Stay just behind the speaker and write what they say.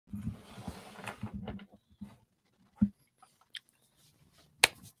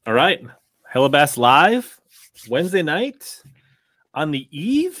All right. HellaBass live Wednesday night on the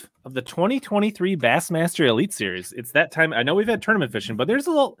eve of the 2023 Bassmaster Elite Series. It's that time. I know we've had tournament fishing, but there's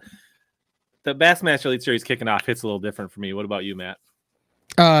a little. The Bassmaster Elite Series kicking off hits a little different for me. What about you, Matt?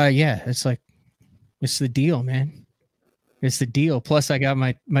 Yeah, it's the deal, man. It's the deal. Plus, I got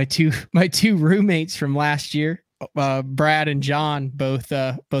my two roommates from last year, Brad and John,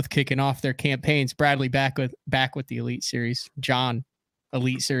 both kicking off their campaigns. Bradley back with the Elite Series. John,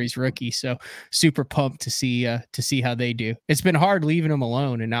 Elite Series rookie. So super pumped to see how they do. It's been hard leaving them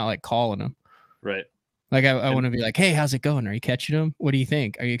alone and not like calling them. Right. Like I want to be like, hey, how's it going? Are you catching them? What do you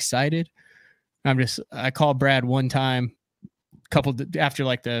think? Are you excited? I called Brad one time, after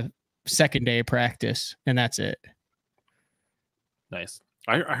like the second day of practice, and that's it. Nice.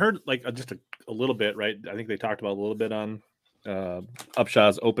 I heard like just a little bit, right? I think they talked about a little bit on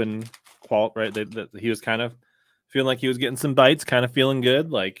Upshaw's open qual, right? That he was kind of feeling like he was getting some bites, kind of feeling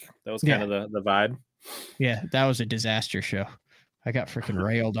good. Like that was kind of the vibe. Yeah, that was a disaster show. I got freaking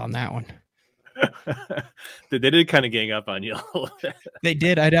railed on that one. They did kind of gang up on you. They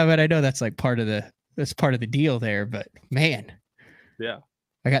did. I know that's like part of the deal there, but man. Yeah.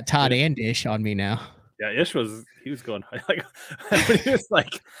 I got Todd and Ish on me now. Yeah, Ish was going like he was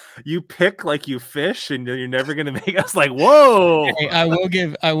like, you pick like you fish and you're never gonna make us like, whoa. Hey, I will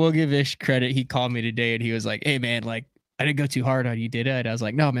give Ish credit. He called me today and he was like, hey man, like I didn't go too hard on you, did I? And I was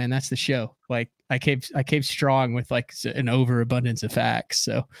like, no man, that's the show. Like I came strong with like an overabundance of facts.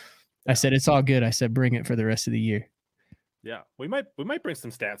 So I said it's all good. I said bring it for the rest of the year. Yeah, we might bring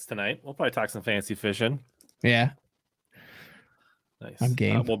some stats tonight. We'll probably talk some fancy fishing. Yeah. Nice. I'm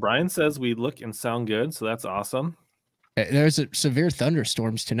game. Well, Brian says we look and sound good, so that's awesome. There's severe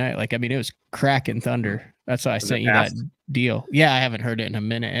thunderstorms tonight. Like, I mean, it was cracking thunder. That's why I sent you that deal. Yeah, I haven't heard it in a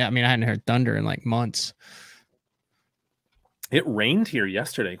minute. I mean, I hadn't heard thunder in like months. It rained here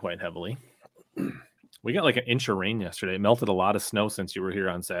yesterday quite heavily. We got like an inch of rain yesterday. It melted a lot of snow since you were here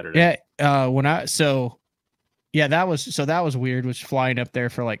on Saturday. Yeah, that was weird. Was flying up there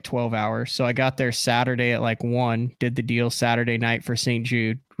for like 12 hours. So I got there Saturday at like 1, did the deal Saturday night for St.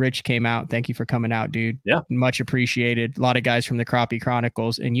 Jude. Rich came out. Thank you for coming out, dude. Yeah. Much appreciated. A lot of guys from the Crappie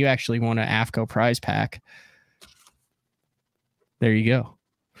Chronicles, and you actually won an AFCO prize pack. There you go.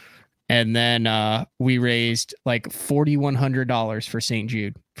 And then we raised like $4,100 for St.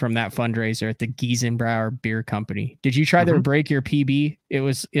 Jude from that fundraiser at the Giesenbrauer Beer Company. Did you try their Break Your PB?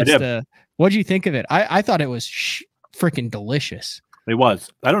 What'd you think of it? I thought it was freaking delicious. It was.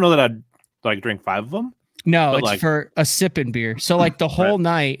 I don't know that I'd like drink 5 of them. No, it's like, for a sipping beer. So like the whole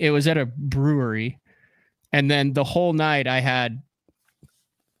night, it was at a brewery. And then the whole night I had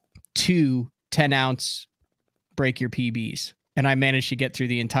 2 10-ounce Break Your PBs. And I managed to get through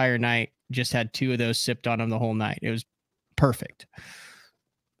the entire night. Just had 2 of those sipped on them the whole night. It was perfect.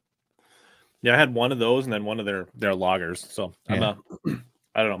 Yeah, I had one of those and then one of their lagers. So yeah.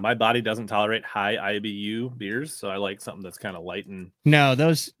 I don't know. My body doesn't tolerate high IBU beers, so I like something that's kind of light and. No,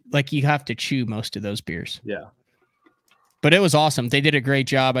 those like you have to chew most of those beers. Yeah. But it was awesome. They did a great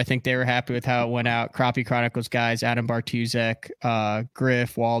job. I think they were happy with how it went out. Crappie Chronicles guys, Adam Bartuzek,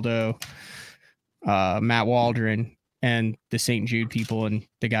 Griff, Waldo, Matt Waldron, and the St. Jude people and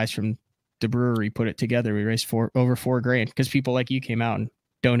the guys from the brewery put it together. We raised over $4,000 because people like you came out and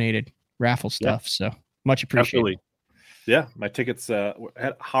donated raffle stuff. Yeah. So much appreciated. Absolutely. Yeah, my tickets had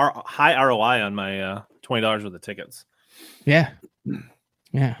high ROI on my $20 worth of tickets. Yeah,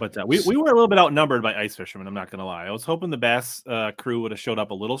 yeah. But we were a little bit outnumbered by ice fishermen. I'm not gonna lie. I was hoping the Bass crew would have showed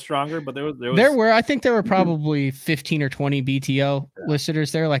up a little stronger, but I think there were probably 15 or 20 BTO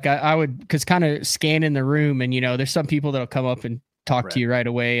listeners there. Like I would, because kind of scanning the room, and there's some people that'll come up and talk to you right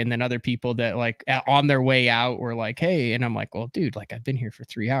away, and then other people that like on their way out were like, "Hey," and I'm like, "Well, dude, like I've been here for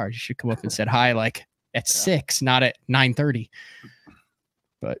 3 hours. You should come up and said hi." Like. At 6, not at 9:30.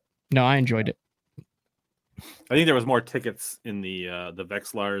 But no, I enjoyed it. I think there was more tickets in the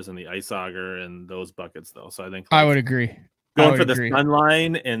Vexlars and the Ice Auger and those buckets though. So I think I would agree. Going for the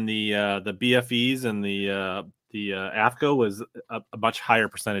Sunline and the BFEs and the AFCO was a much higher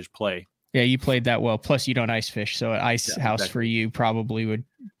percentage play. Yeah, you played that well. Plus, you don't ice fish, so an ice house for you probably would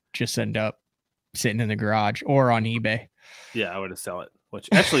just end up sitting in the garage or on eBay. Yeah, I would have sell it. Which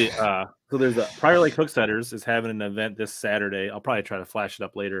actually, so there's a Prior Lake Hook Setters is having an event this Saturday. I'll probably try to flash it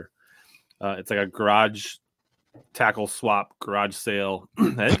up later. It's like a garage tackle swap garage sale.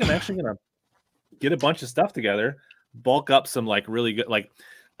 I think I'm actually gonna get a bunch of stuff together, bulk up some like really good, like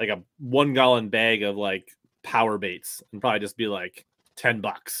a 1 gallon bag of like power baits, and probably just be like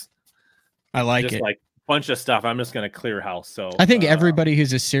 $10. I like just it. Like bunch of stuff. I'm just gonna clear house. So I think everybody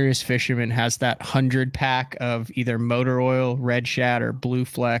who's a serious fisherman has that 100-pack of either motor oil, red shad, or blue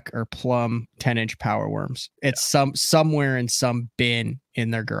fleck or plum 10-inch power worms. It's somewhere in some bin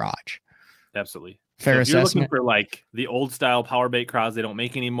in their garage. Absolutely. Fair so if you're assessment. looking for like the old style power bait craws they don't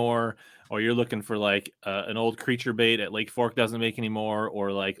make anymore, or you're looking for like an old creature bait at Lake Fork doesn't make anymore,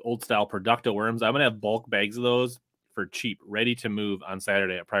 or like old style Producto worms, I'm gonna have bulk bags of those for cheap, ready to move on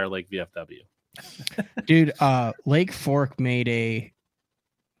Saturday at Prior Lake VFW. Dude, Lake Fork made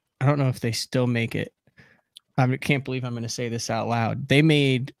I don't know if they still make it. I can't believe I'm going to say this out loud. They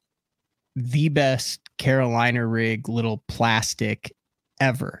made the best Carolina rig little plastic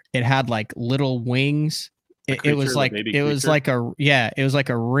ever. It had like little wings. It was like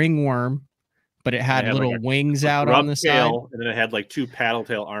a ringworm, but it had little wings out on the side. And then it had like 2 paddle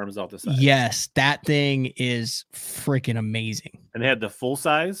tail arms out the side. Yes, that thing is freaking amazing. And they had the full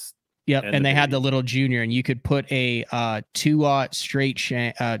size. Yep, and they had the little junior, and you could put a 2-aught straight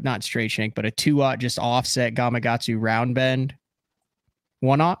shank, not straight shank, but a 2-aught just offset Gamakatsu round bend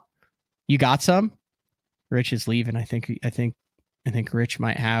 1-aught. You got some? Rich is leaving. I think Rich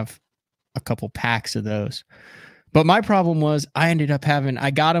might have a couple packs of those. But my problem was I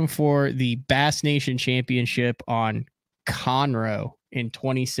got them for the Bass Nation Championship on Conroe in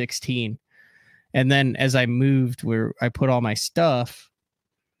 2016. And then as I moved where I put all my stuff,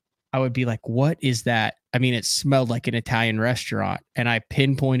 I would be like, what is that? I mean, it smelled like an Italian restaurant. And I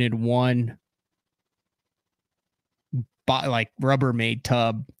pinpointed one like Rubbermaid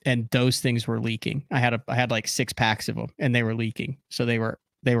tub, and those things were leaking. I had like 6 packs of them, and they were leaking. So they were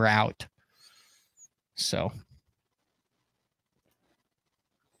out. So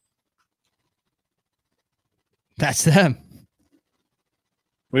that's them.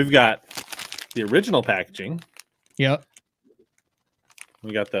 We've got the original packaging. Yep.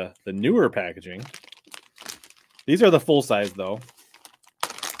 We got the newer packaging. These are the full size though.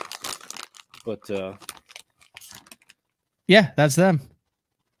 But yeah, that's them.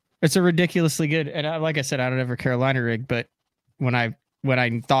 It's a ridiculously good, and like I said, I don't ever Carolina rig, but when I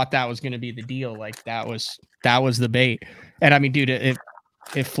thought that was going to be the deal, like that was the bait. And I mean, dude, it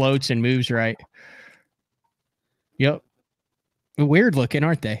floats and moves right. Yep. Weird looking,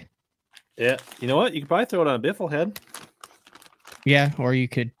 aren't they? Yeah. You know what? You could probably throw it on a biffle head. Yeah, or you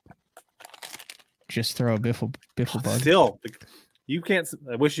could just throw a biffle bug. Still, you can't.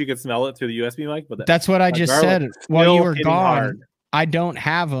 I wish you could smell it through the USB mic, but that's what I just said while you were gone. Hard. I don't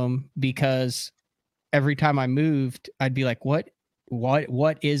have them because every time I moved, I'd be like, "What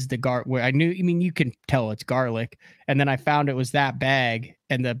is the garlic?" Where I mean, you can tell it's garlic, and then I found it was that bag,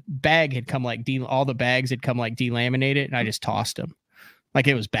 and the bag had come like all the bags had come like delaminated, and I just tossed them, like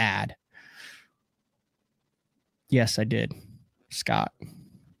it was bad. Yes, I did. Scott.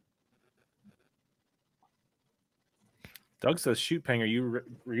 Doug says, "Shoot, Panger, you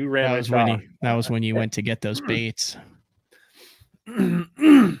ran." That was when you went to get those baits. I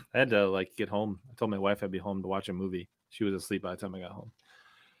had to like get home. I told my wife I'd be home to watch a movie. She was asleep by the time I got home.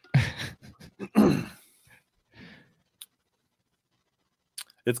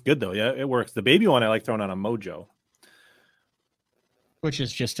 It's good though. Yeah, it works. The baby one I like throwing on a Mojo, which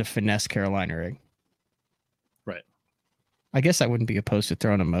is just a finesse Carolina rig. Right. I guess I wouldn't be opposed to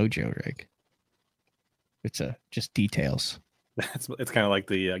throwing a Mojo rig. It's just details. It's kind of like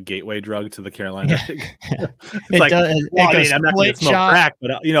the gateway drug to the Carolina rig. It's like, I'm not going to smoke crack,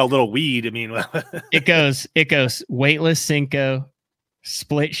 but a little weed. I mean, it goes weightless Cinco,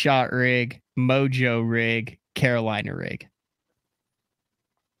 split shot rig, Mojo rig, Carolina rig.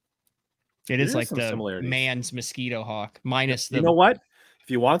 It is like the man's mosquito hawk minus the. You know what? If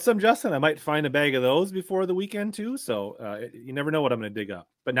you want some, Justin, I might find a bag of those before the weekend too. So you never know what I'm going to dig up.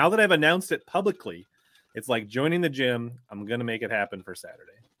 But now that I've announced it publicly, it's like joining the gym. I'm going to make it happen for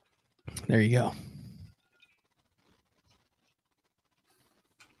Saturday. There you go.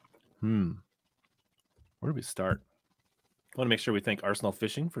 Where do we start? I want to make sure we thank Arsenal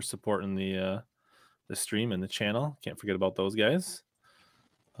Fishing for supporting the stream and the channel. Can't forget about those guys.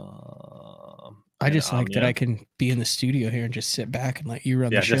 I just like that I can be in the studio here and just sit back and let you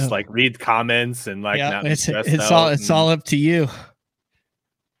run the show. Just like read comments and like not it's all up to you.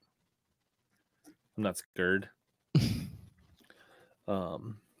 I'm not scared. A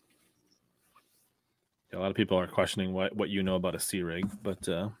lot of people are questioning what you know about a C rig, but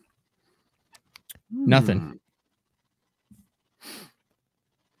nothing.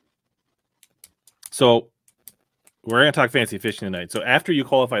 So we're going to talk fancy fishing tonight. So after you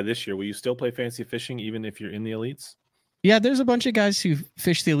qualify this year, will you still play fancy fishing even if you're in the elites? Yeah, there's a bunch of guys who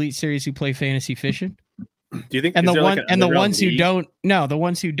fish the elite series who play fantasy fishing. Do you think? And is the there one like and the ones league? who don't, no, the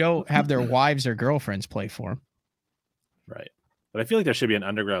ones who don't have their wives or girlfriends play for them. Right. But I feel like there should be an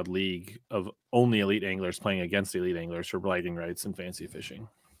underground league of only elite anglers playing against elite anglers for bragging rights and fancy fishing.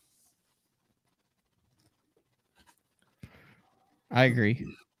 I agree.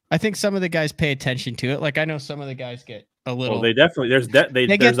 I think some of the guys pay attention to it. Like I know some of the guys get a little. Well, they definitely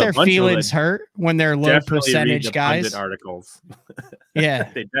they get their feelings hurt when they're low percentage read the guys. pundit articles. Yeah,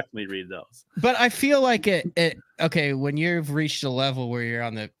 they definitely read those. But I feel like okay, when you've reached a level where you're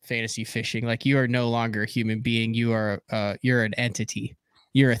on the fantasy fishing, like you are no longer a human being. You are you're an entity.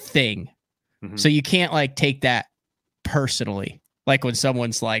 You're a thing. Mm-hmm. So you can't like take that personally. Like when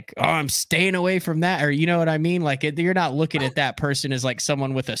someone's like, "Oh, I'm staying away from that," or you know what I mean? Like you're not looking at that person as like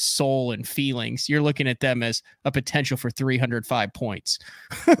someone with a soul and feelings. You're looking at them as a potential for 305 points.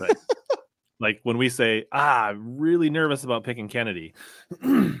 Right. Like when we say, I'm really nervous about picking Kennedy.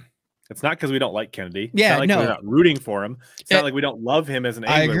 It's not because we don't like Kennedy. It's not like we're not rooting for him. It's not like we don't love him as an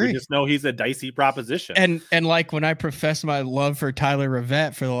angler. We just know he's a dicey proposition. And like when I profess my love for Tyler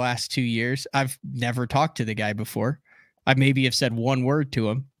Rivette for the last 2 years, I've never talked to the guy before. I maybe have said one word to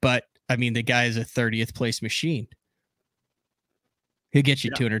him, but I mean, the guy is a 30th place machine. He'll get you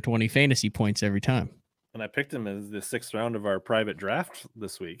 220 fantasy points every time. And I picked him as the 6th round of our private draft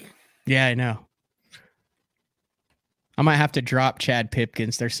this week. Yeah, I know. I might have to drop Chad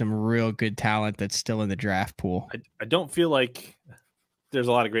Pipkins. There's some real good talent that's still in the draft pool. I don't feel like there's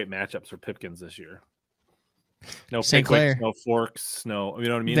a lot of great matchups for Pipkins this year. No St. Clair, no Forks, no, you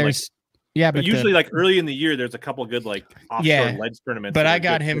know what I mean? There's, but usually like early in the year, there's a couple good like offshore ledge tournaments. But I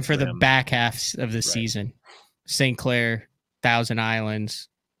got him for the back half of the season. St. Clair, Thousand Islands,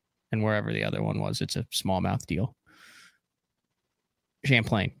 and wherever the other one was. It's a smallmouth deal.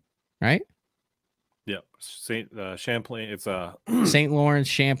 Champlain, right? Yep. Champlain. It's St. Lawrence,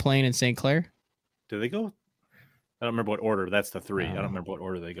 Champlain, and St. Clair. Do they go? I don't remember what order. That's the 3. I don't remember what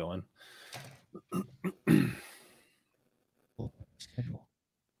order they go in.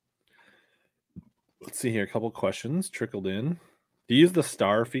 Let's see here. A couple questions trickled in. Do you use the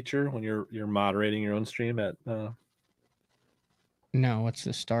star feature when you're moderating your own stream at? No, what's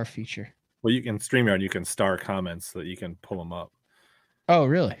the star feature? Well, you can StreamYard. You can star comments so that you can pull them up. Oh,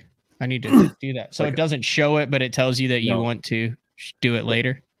 really? I need to do that. So it doesn't show it, but it tells you that you want to do it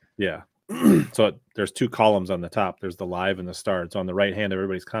later. Yeah. So there's 2 columns on the top. There's the live and the star. It's on the right hand of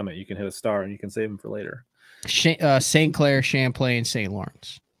everybody's comment. You can hit a star and you can save them for later. St. Clair, Champlain, St.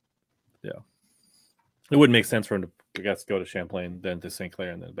 Lawrence. Yeah. It wouldn't make sense for him to, I guess, go to Champlain, then to St.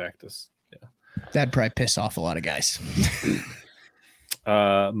 Clair, and then back to, That'd probably piss off a lot of guys.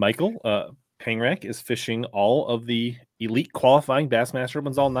 Michael, Pangrac is fishing all of the elite qualifying Bassmaster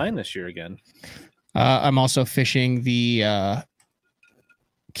Opens all 9 this year again. I'm also fishing the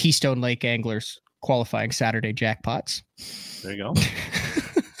Keystone Lake Anglers qualifying Saturday jackpots. There you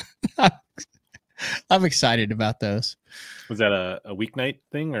go. I'm excited about those. Was that a weeknight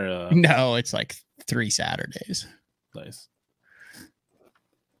thing or No, it's like 3 Saturdays. Nice.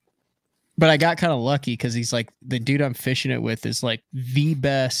 But I got kind of lucky because he's like, the dude I'm fishing it with is like the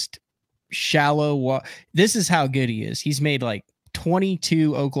best shallow. This is how good he is. He's made like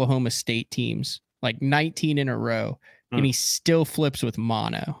 22 Oklahoma State teams, like 19 in a row, and he still flips with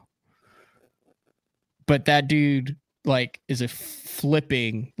mono. But that dude like is a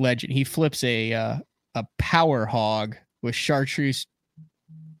flipping legend. He flips a power hog with chartreuse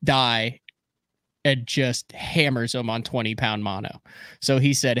dye and just hammers them on 20-pound mono. So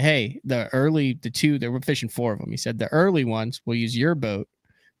he said, hey, they were fishing 4 of them. He said, the early ones will use your boat.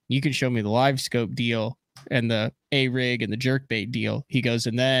 You can show me the live scope deal and the A-rig and the jerkbait deal. He goes,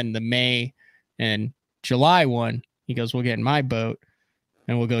 and then the May and July one, he goes, we'll get in my boat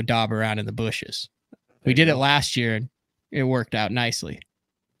and we'll go daub around in the bushes. We did it last year and it worked out nicely.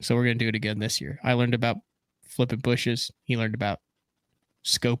 So we're going to do it again this year. I learned about flipping bushes. He learned about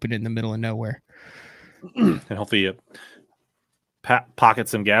scoping in the middle of nowhere. And hopefully you pocket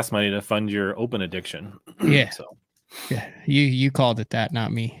some gas money to fund your open addiction. Yeah. So yeah, you called it that,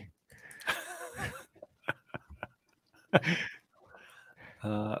 not me.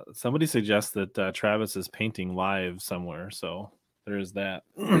 Somebody suggests that Travis is painting live somewhere, so there's that.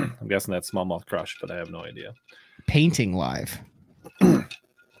 I'm guessing that's Smallmouth Crush, but I have no idea. Painting live.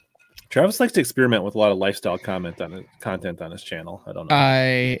 Travis likes to experiment with a lot of lifestyle content on his channel. I don't know.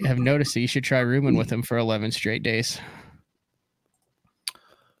 I have noticed that you should try rooming with him for 11 straight days.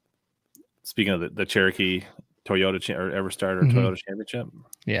 Speaking of the Cherokee Toyota or Everstart or Toyota Championship.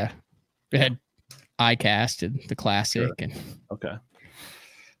 Yeah. It had iCast and the Classic. Sure. And okay.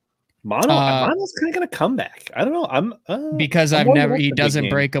 Mono's kind of gonna come back. I don't know. Because he doesn't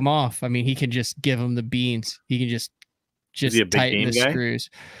break them off. I mean, he can just give them the beans. He can just tighten the screws.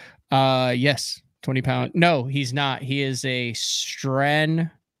 Yes, 20 pound. No, he's not. He is a Stren.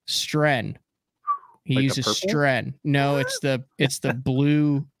 He like uses Stren. No, it's the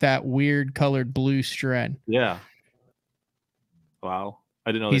blue, that weird colored blue Stren. Yeah. Wow.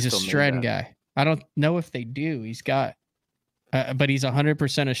 I didn't know he's a Stren guy. I don't know if they do. He's got, but he's 100% a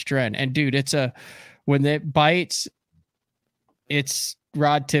Stren. And dude, when it bites, it's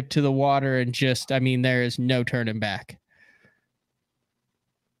rod tip to the water and just, I mean, there is no turning back.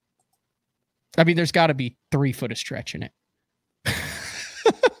 I mean, there's got to be 3 foot of stretch in it.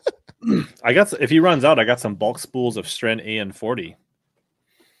 if he runs out, I got some bulk spools of Stren AN40.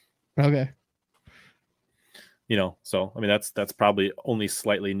 Okay. You know, so I mean that's probably only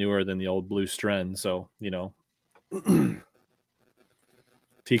slightly newer than the old blue Stren. So, you know,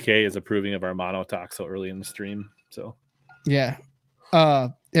 TK is approving of our mono talk so early in the stream. So yeah.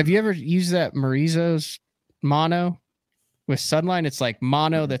 Have you ever used that Marizo's mono with Sunline? It's like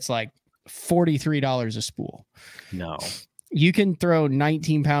mono that's like $43 a spool. No. You can throw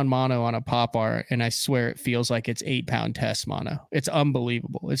 19-pound mono on a pop art, and I swear it feels like it's 8-pound test mono. It's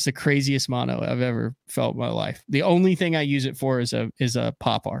unbelievable. It's the craziest mono I've ever felt in my life. The only thing I use it for is a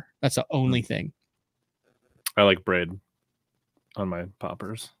pop art. That's the only thing. I like braid on my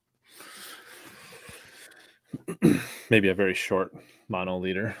poppers. Maybe a very short mono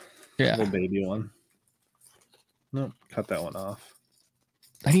leader. Yeah. Little baby one. No, cut that one off.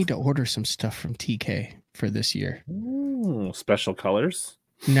 I need to order some stuff from TK for this year. Ooh, special colors?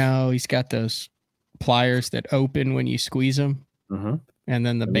 No, he's got those pliers that open when you squeeze them, and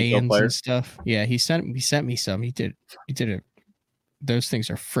then the bands and stuff. Yeah, he sent me some. He did it. Those things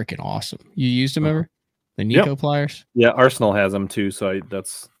are freaking awesome. You used them ever? The Nico pliers? Yeah, Arsenal has them too. So I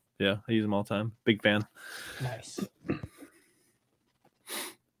use them all the time. Big fan. Nice.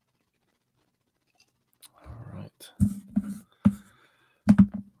 All right.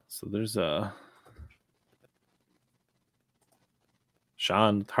 So there's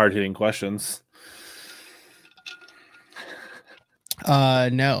Sean, hard-hitting questions.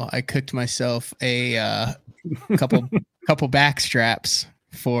 No, I cooked myself a couple back straps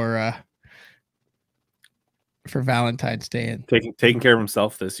for Valentine's Day, and taking care of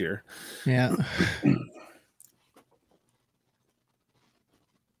himself this year. Yeah.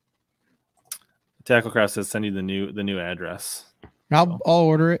 Tacklecraft says send you the new address. I'll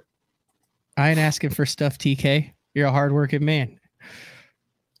order it. I ain't asking for stuff, TK. You're a hardworking man.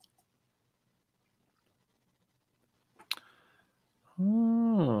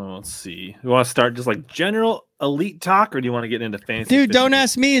 Oh, let's see. You want to start just like general elite talk, or do you want to get into fantasy? Dude, don't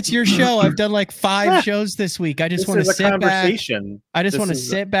ask me. It's your show. I've done like 5 shows this week. I just want to sit back. I just want to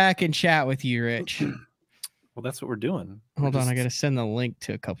sit back and chat with you, Rich. Well, that's what we're doing. Hold on, I got to send the link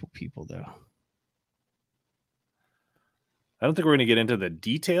to a couple people though. I don't think we're going to get into the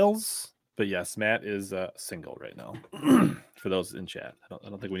details, but yes, Matt is single right now. For those in chat, I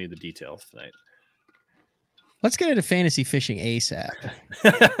don't think we need the details tonight. Let's get into fantasy fishing ASAP.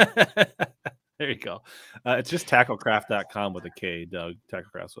 There you go. It's just tacklecraft.com with a K, Doug.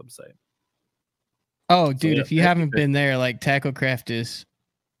 Tacklecraft's website. Oh, dude, if you haven't been there, like Tacklecraft is,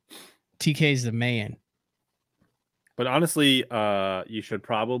 TK's the man. But honestly, you should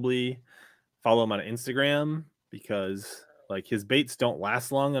probably follow him on Instagram because like his baits don't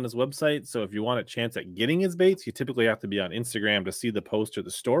last long on his website. So if you want a chance at getting his baits, you typically have to be on Instagram to see the post or the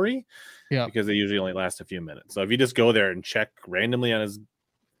story. Yeah. Because they usually only last a few minutes. So if you just go there and check randomly on his,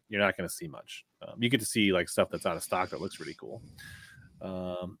 you're not going to see much. You get to see like stuff that's out of stock that looks really cool.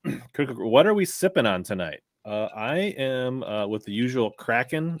 What are we sipping on tonight? I am with the usual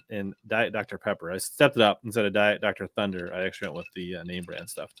Kraken and Diet Dr. Pepper. I stepped it up instead of Diet Dr. Thunder. I actually went with the name brand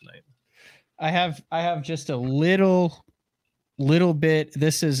stuff tonight. I have just a little bit.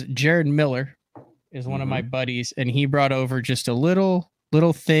 This is Jared Miller, is one of my buddies, and he brought over just a little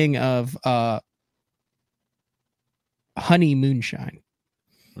thing of honey moonshine.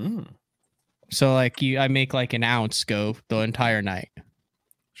 So like I make like an ounce go the entire night.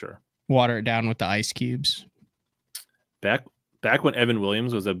 Sure. Water it down with the ice cubes. Back when Evan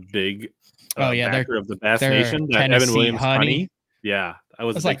Williams was a big backer of the Bass Nation, that Tennessee Evan Williams honey. Yeah, I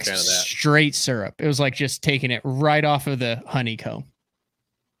was a big fan of that. Straight syrup. It was like just taking it right off of the honeycomb.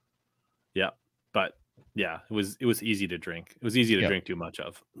 Yeah, but yeah, it was easy to drink. It was easy to drink too much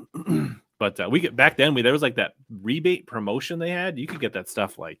of. But back then there was like that rebate promotion they had. You could get that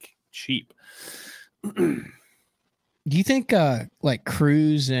stuff like cheap. Do you think like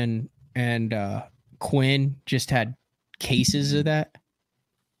Cruz and Quinn just had cases of that?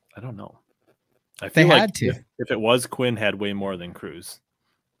 I don't know. I They feel like had to. if it was, Quinn had way more than Cruz.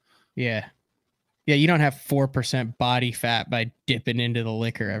 Yeah. Yeah, you don't have 4% body fat by dipping into the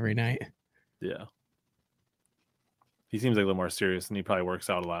liquor every night. Yeah. He seems like a little more serious, and he probably works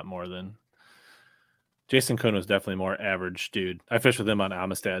out a lot more than Jason Kuhn was definitely more average dude. I fished with him on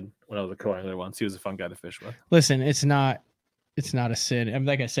Amistad when I was a co-angler once. He was a fun guy to fish with. Listen, it's not a sin. I mean,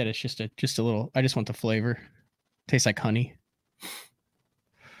 like I said, it's just a little. I just want the flavor. Tastes like honey.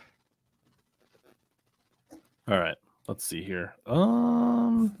 All right, let's see here.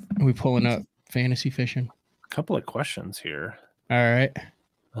 Are we pulling up fantasy fishing? A couple of questions here. All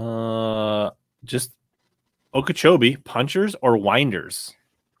right. Just Okeechobee punchers or winders?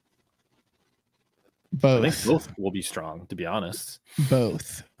 Both. I think both will be strong, to be honest.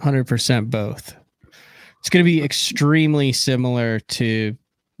 Both. 100% both. It's going to be extremely similar to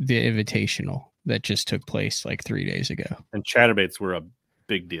the Invitational that just took place like 3 days ago. And chatterbaits were a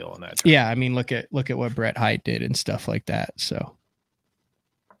big deal in that tournament. Yeah, I mean, look at what Brett Hite did and stuff like that. So,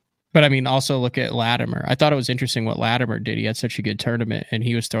 but I mean, also look at Latimer. I thought it was interesting what Latimer did. He had such a good tournament, and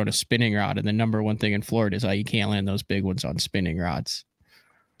he was throwing a spinning rod. And the number one thing in Florida is you can't land those big ones on spinning rods.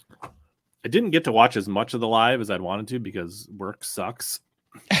 I didn't get to watch as much of the live as I'd wanted to because work sucks.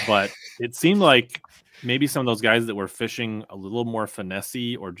 But it seemed like maybe some of those guys that were fishing a little more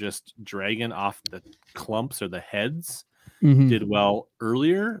finessey or just dragging off the clumps or the heads did well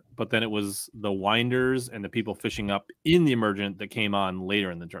earlier, but then it was the winders and the people fishing up in the emergent that came on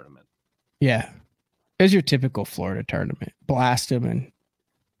later in the tournament. Yeah. It was your typical Florida tournament. Blast them,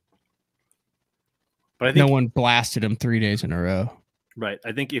 but I think no one blasted them 3 days in a row. Right.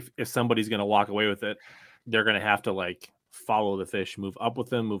 I think if somebody's going to walk away with it, they're going to have to like follow the fish, move up with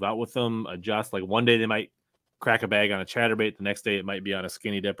them, move out with them, adjust. Like one day they might crack a bag on a chatterbait. The next day it might be on a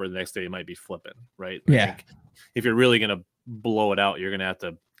skinny dipper. The next day it might be flipping. Right. Yeah. I think if you're really going to blow it out, you're going to have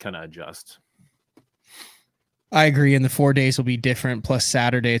to kind of adjust. I agree. And the 4 days will be different. Plus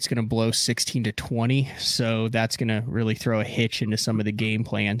Saturday, it's going to blow 16 to 20. So that's going to really throw a hitch into some of the game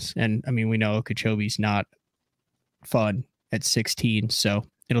plans. And I mean, we know Okeechobee's not fun at 16. So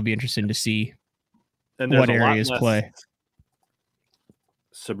it'll be interesting to see what areas play.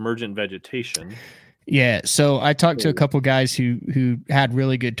 Submergent vegetation. Yeah. So I talked to a couple guys who had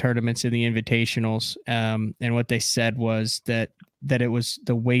really good tournaments in the invitationals. And what they said was that it was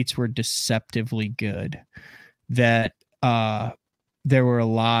the weights were deceptively good. That there were a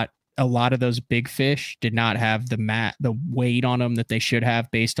lot of those big fish did not have the weight on them that they should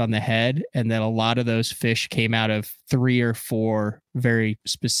have based on the head, and that a lot of those fish came out of 3 or 4 very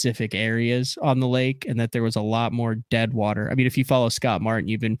specific areas on the lake, and that there was a lot more dead water. I mean, if you follow Scott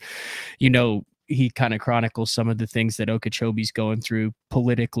Martin, he kind of chronicles some of the things that Okeechobee's going through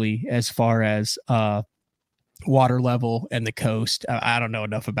politically as far as water level and the coast. I don't know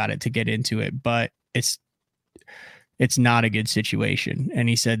enough about it to get into it, but it's not a good situation. And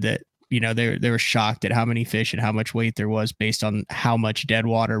he said that, they were shocked at how many fish and how much weight there was based on how much dead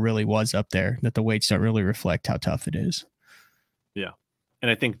water really was up there, that the weights don't really reflect how tough it is. Yeah.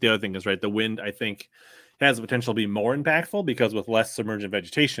 And I think the other thing is, right, the wind, I think, has the potential to be more impactful because with less submergent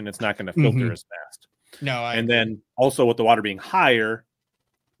vegetation, it's not going to filter as fast. No, then also with the water being higher,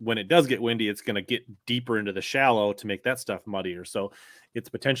 when it does get windy, it's going to get deeper into the shallow to make that stuff muddier. So it's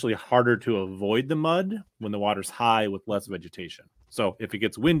potentially harder to avoid the mud when the water's high with less vegetation. So if it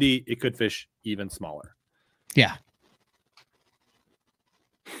gets windy, it could fish even smaller. Yeah.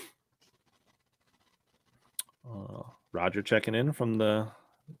 Roger checking in from the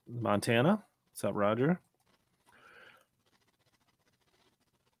Montana. What's up, Roger?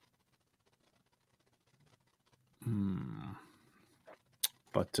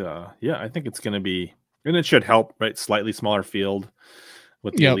 But yeah, I think it's going to be, and it should help, right? Slightly smaller field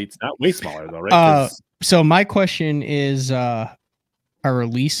with the elites, not way smaller though, right? So my question is, are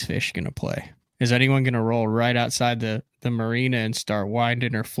release fish going to play? Is anyone going to roll right outside the marina and start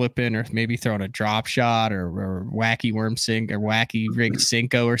winding or flipping, or maybe throwing a drop shot or wacky worm sink or wacky rig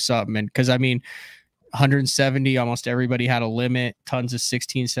Cinco or something? And because I mean, 170, almost everybody had a limit, tons of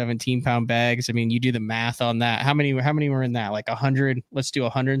 16, 17 pound bags. I mean, you do the math on that. How many were in that? Like 100, let's do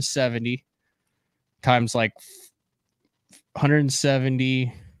 170 times like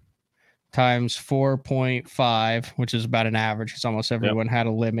 170 times 4.5, which is about an average because almost everyone had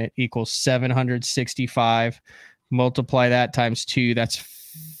a limit, equals 765. Multiply that times 2, that's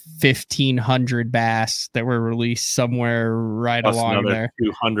 1,500 bass that were released somewhere right plus along there.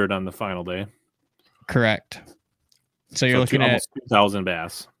 200 on the final day. Correct. So you're looking at almost 2,000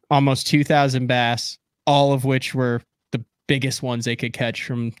 bass. Almost 2,000 bass, all of which were the biggest ones they could catch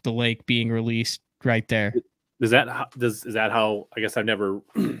from the lake being released right there. is that how? I guess I've never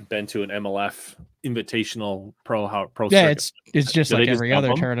been to an MLF Invitational Pro Yeah, circuit. it's just Do like they every dump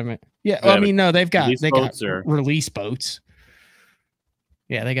other 'em? tournament. Yeah, Do they I have mean, no, they've got release boats or? release boats.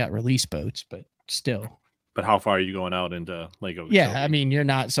 Yeah, they got release boats, but still. But how far are you going out into Lake Okeechobee? Yeah, I mean, you're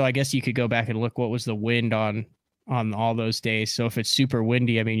not. So I guess you could go back and look what was the wind on all those days. So if it's super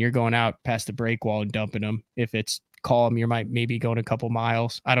windy, I mean, you're going out past the break wall and dumping them. If it's calm, you might maybe going a couple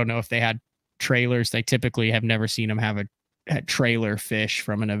miles. I don't know if they had trailers. They typically have never seen them have a trailer fish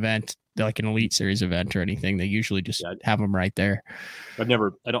from an event like an Elite Series event or anything. They usually just have them right there. I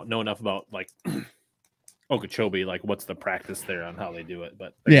don't know enough about like Okeechobee, like what's the practice there on how they do it,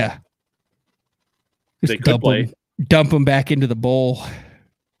 but yeah, they could dump them back into the bowl.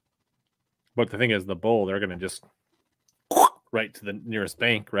 But the thing is, the bowl, they're going to just right to the nearest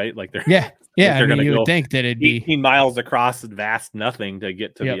bank, right? Like they're yeah. Like I mean, you would think that it'd be 18 miles across vast nothing to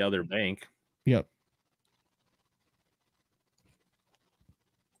get to the other bank. Yep.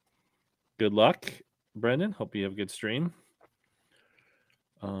 Good luck, Brendan. Hope you have a good stream.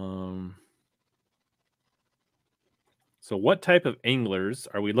 So what type of anglers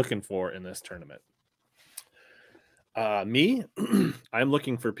are we looking for in this tournament? Me, I'm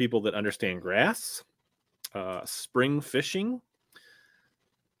looking for people that understand grass, spring fishing,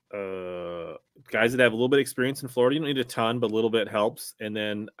 guys that have a little bit of experience in Florida. You don't need a ton, but a little bit helps. And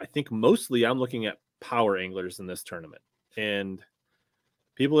then I think mostly I'm looking at power anglers in this tournament and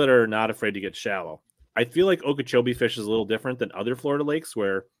people that are not afraid to get shallow. I feel like Okeechobee fish is a little different than other Florida lakes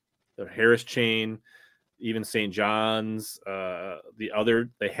where the Harris Chain, even St. John's,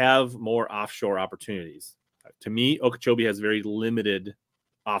 they have more offshore opportunities. To me, Okeechobee has very limited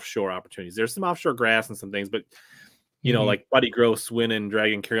offshore opportunities. There's some offshore grass and some things, but you know, like Buddy Gross winning,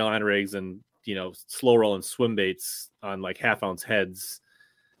 dragging Carolina rigs and, you know, slow rolling swim baits on like half-ounce heads.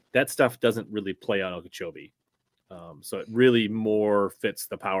 That stuff doesn't really play on Okeechobee. So it really more fits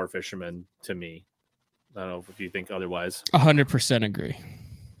the power fisherman to me. I don't know if you think otherwise. 100% agree.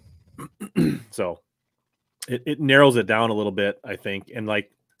 So it narrows it down a little bit, I think. And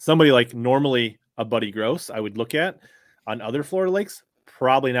like somebody like normally a Buddy Gross I would look at on other Florida lakes,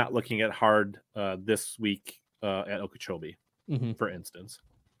 probably not looking at hard this week at Okeechobee, for instance.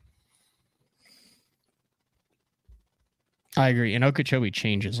 I agree. And Okeechobee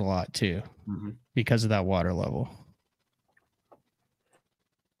changes a lot too because of that water level.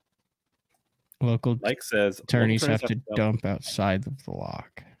 Local attorneys have to dump outside of the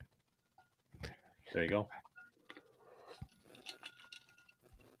lock. There you go.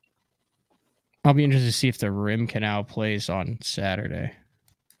 I'll be interested to see if the Rim Canal plays on Saturday.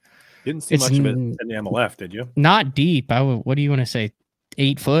 Didn't see much of it in the MLF, did you? Not deep. What do you want to say?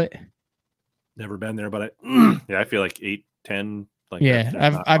 8 foot? Never been there, but I feel like 8, 10. Like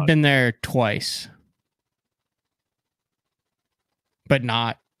yeah, I've been there twice, but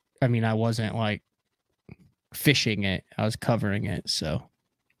not. I mean, I wasn't like fishing it. I was covering it, so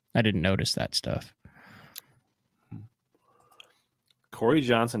I didn't notice that stuff. Corey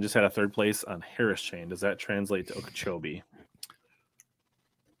Johnson just had a 3rd place on Harris Chain. Does that translate to Okeechobee?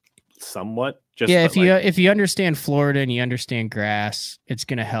 Somewhat. If you understand Florida and you understand grass, it's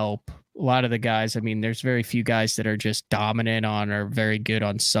going to help. A lot of the guys, I mean, there's very few guys that are just dominant on or very good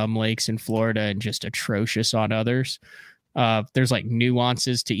on some lakes in Florida and just atrocious on others. There's like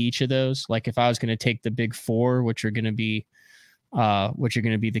nuances to each of those. Like if I was going to take the big 4, which are going to be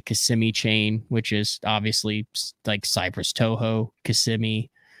the Kissimmee chain, which is obviously like Cypress Toho,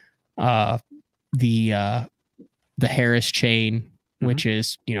 Kissimmee, the Harris chain, which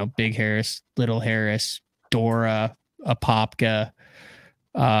is, you know, Big Harris, Little Harris, Dora, Apopka,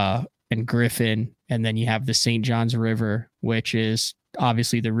 and Griffin. And then you have the St. Johns River, which is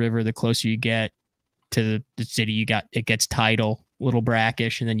obviously the river. The closer you get to the city, it gets tidal, little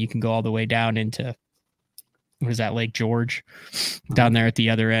brackish, and then you can go all the way down into, what is that, Lake George, down there at the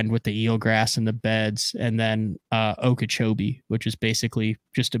other end with the eelgrass and the beds. And then Okeechobee, which is basically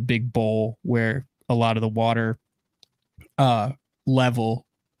just a big bowl where a lot of the water level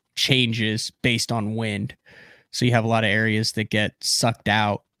changes based on wind. So you have a lot of areas that get sucked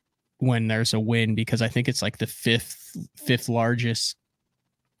out when there's a wind, because I think it's like the fifth largest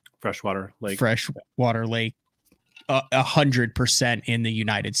freshwater lake 100% in the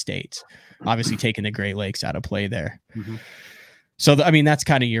United States, obviously taking the Great Lakes out of play there. So I mean, that's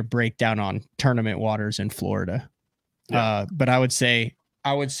kind of your breakdown on tournament waters in Florida. But I would say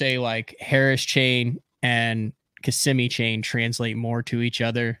like Harris chain and Kissimmee chain translate more to each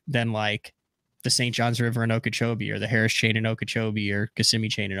other than like the St. Johns River in Okeechobee or the Harris chain in Okeechobee or Kissimmee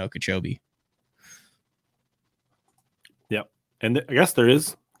chain in Okeechobee. Yep. And I guess there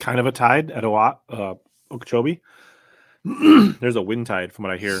is kind of a tide at Okeechobee. There's a wind tide from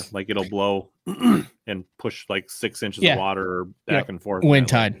what I hear. Like it'll blow and push like 6 inches of water back and forth. Wind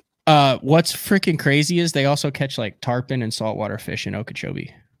tide. What's freaking crazy is they also catch like tarpon and saltwater fish in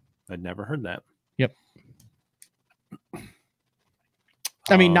Okeechobee. I'd never heard that. Yep.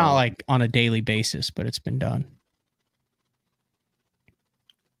 I mean, not like on a daily basis, but it's been done.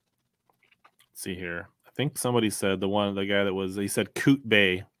 Let's see here. I think somebody said he said Coot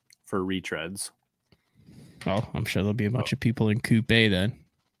Bay for retreads. Oh, I'm sure there'll be a bunch of people in Coot Bay then.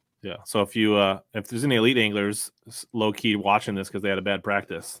 Yeah. So if there's any elite anglers low key watching this because they had a bad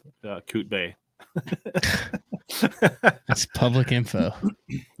practice, Coot Bay. That's public info.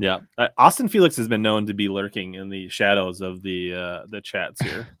 Yeah. Austin Felix has been known to be lurking in the shadows of the chats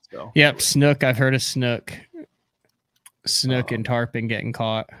here. So yep, snook. I've heard of snook. Snook and tarpon getting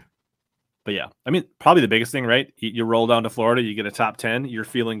caught. But yeah, I mean, probably the biggest thing, right? You roll down to Florida, you get a top 10, you're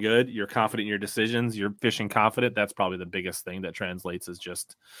feeling good, you're confident in your decisions, you're fishing confident. That's probably the biggest thing that translates is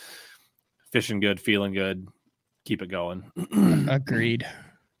just fishing good, feeling good, keep it going. Agreed.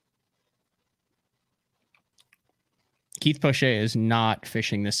 Keith Poche is not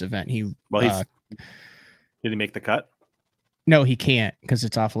fishing this event. Did he make the cut? No, he can't because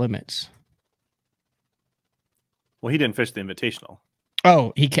it's off limits. Well, he didn't fish the invitational.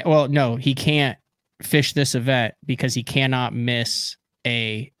 Oh, he can't. Well, no, he can't fish this event because he cannot miss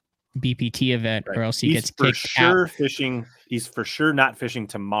a BPT event, or else he gets kicked out. He's for sure not fishing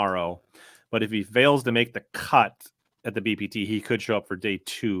tomorrow, but if he fails to make the cut at the BPT, he could show up for day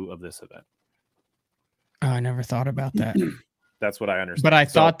 2 of this event. Oh, I never thought about that. That's what I understand. But I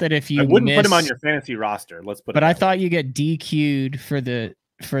thought that if you I wouldn't put him on your fantasy roster. But I thought you get DQ'd for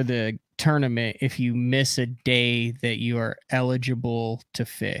the tournament if you miss a day that you are eligible to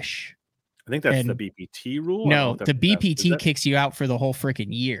fish. I think that's the BPT rule. No, the BPT kicks you out for the whole freaking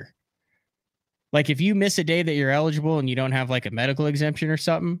year. Like if you miss a day that you're eligible and you don't have like a medical exemption or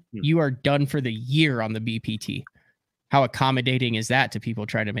something, you are done for the year on the BPT. How accommodating is that to people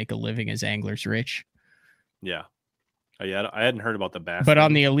trying to make a living as anglers rich? Yeah. Yeah, I hadn't heard about the Bass. But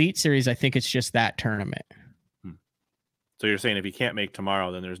on the Elite Series, I think it's just that tournament. So you're saying if he can't make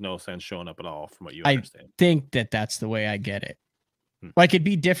tomorrow, then there's no sense showing up at all, from what you understand. I think that's the way I get it. Like it'd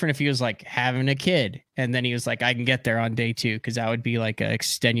be different if he was like having a kid and then he was like, I can get there on day 2, because that would be like an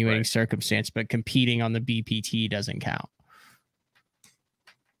extenuating circumstance. But competing on the BPT doesn't count.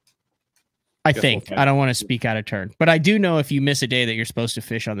 I think. I don't want to speak out of turn, but I do know if you miss a day that you're supposed to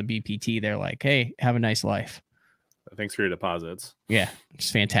fish on the BPT, they're like, hey, have a nice life. Thanks for your deposits. Yeah,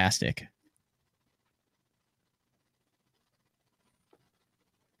 it's fantastic.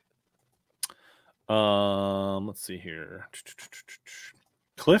 Let's see here.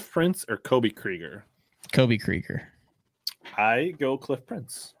 Cliff Prince or Kobe Krieger? Kobe Krieger. I go Cliff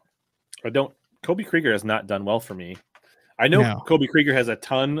Prince. Kobe Krieger has not done well for me. I know Kobe Krieger has a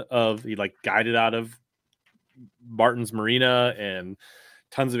ton of, he like guided out of Martin's Marina and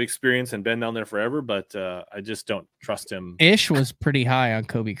tons of experience and been down there forever, but I just don't trust him. Ish was pretty high on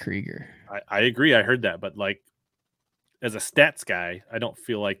Kobe Krieger. I agree. I heard that, but like as a stats guy, I don't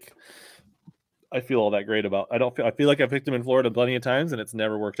feel like I feel all that great about. I feel like I picked him in Florida plenty of times and it's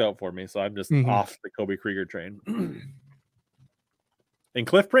never worked out for me. So I'm just off the Kobe Krieger train. And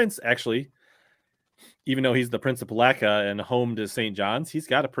Cliff Prince, actually, even though he's the Prince of Palatka and home to St. John's, he's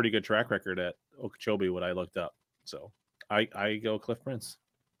got a pretty good track record at Okeechobee, what I looked up. So I go Cliff Prince.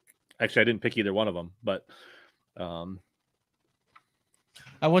 Actually, I didn't pick either one of them, but I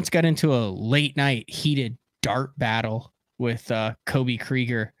once got into a late night heated dart battle with Kobe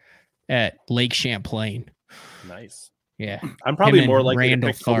Krieger at Lake Champlain. Nice. Yeah. I'm probably more likely to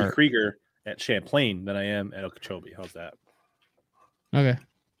pick Kobe Krieger at Champlain than I am at Okeechobee. How's that? Okay.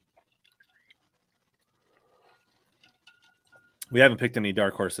 We haven't picked any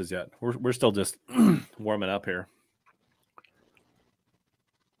dark horses yet. We're still just warming up here.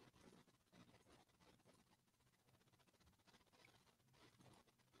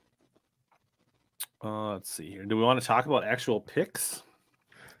 Let's see here. Do we want to talk about actual picks?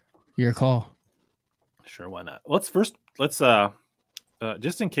 Your call. Sure, why not? Let's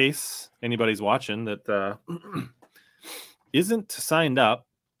just in case anybody's watching that isn't signed up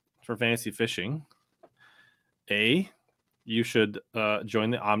for fantasy fishing, you should join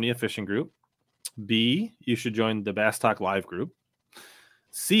the Omnia Fishing Group. B, you should join the Bass Talk Live group.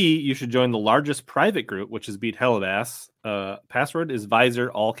 C, you should join the largest private group, which is Beat HellaBass. Password is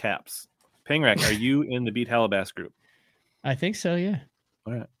Visor, all caps. Pangrac, are you in the Beat HellaBass group? I think so, yeah.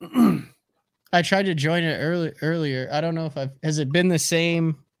 All right. I tried to join it earlier. I don't know if has it been the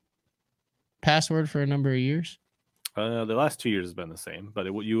same password for a number of years? The last 2 years has been the same, but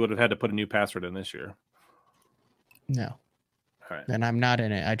you would have had to put a new password in this year. No. All right. And I'm not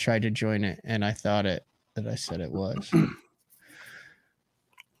in it. I tried to join it, and I thought that I said it was.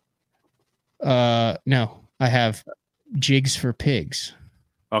 No, I have Jigs for Pigs.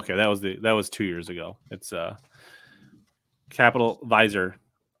 Okay, that was 2 years ago. It's capital Visor,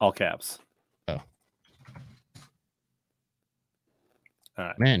 all caps. Oh. All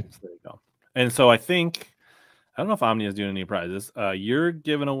right. Man. So there you go. And so I don't know if Omnia is doing any prizes. You're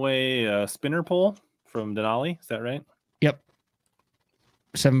giving away a spinner pole from Denali. Is that right? Yep.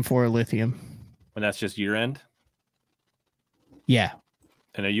 7.4 lithium. And that's just year end? Yeah.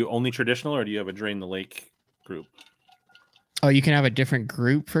 And are you only traditional, or do you have a Drain the Lake group? Oh, you can have a different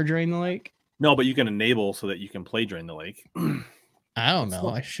group for Drain the Lake? No, but you can enable so that you can play Drain the Lake. I don't know.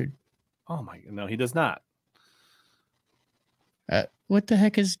 I should. Oh my, no, he does not. What the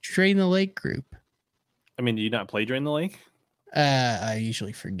heck is Drain the Lake group? I mean, do you not play Drain the Lake? I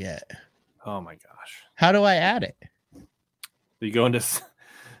usually forget. Oh my gosh. How do I add it? You go into,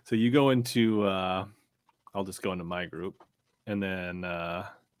 so you go into, I'll just go into my group. And then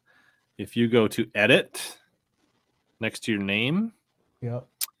if you go to edit next to your name, yep,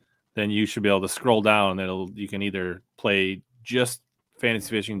 then you should be able to scroll down. You can either play just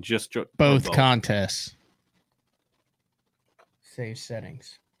fantasy fishing, just both contests. Save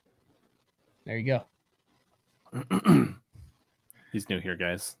settings. There you go. He's new here,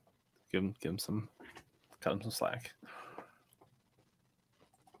 guys. Cut him some slack.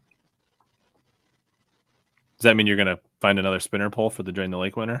 Does that mean you're gonna find another spinner pole for the Drain the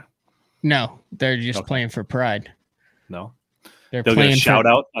Lake winner? No, they're just playing for pride. No, they'll playing get a shout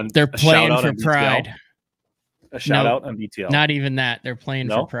out. They're playing for pride. A shout out on BTL. Not even that. They're playing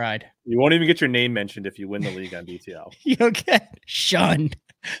for pride. You won't even get your name mentioned if you win the league on BTL. You'll get shunned.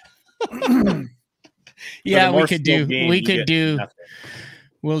 Yeah, we could do.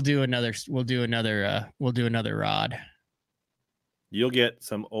 We'll do another rod. You'll get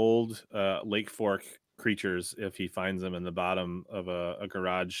some old Lake Fork creatures if he finds them in the bottom of a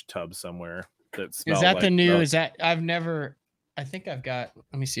garage tub somewhere. Is that the new? Is that I think I've got.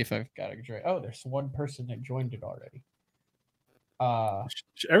 Let me see if I've got a. Oh, there's one person that joined it already.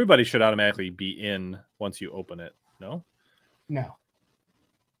 Everybody should automatically be in once you open it. No. No.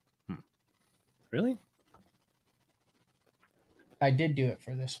 Really? I did do it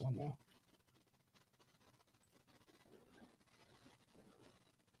for this one though.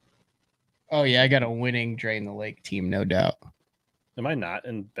 Oh yeah, I got a winning Drain the Lake team, no doubt. Am I not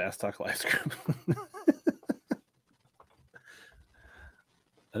in Bass Talk Live group?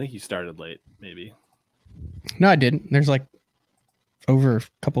 I think you started late, maybe. No, I didn't. There's like over a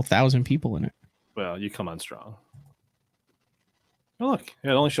couple thousand people in it. Well, you come on strong. Oh look, it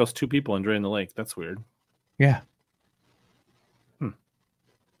only shows 2 people in Drain the Lake. That's weird. Yeah.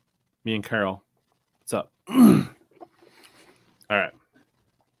 Me and Carol. What's up? All right.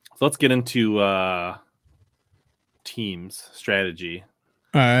 So let's get into teams strategy.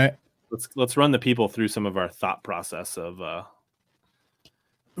 All right. Let's run the people through some of our thought process of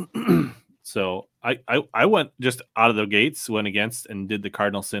so I went just out of the gates, went against and did the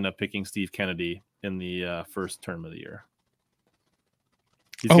cardinal sin of picking Steve Kennedy in the first term of the year.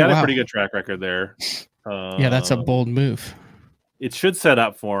 He's got a pretty good track record there. Yeah, that's a bold move. It should set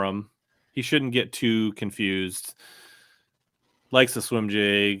up for him. He shouldn't get too confused. Likes the swim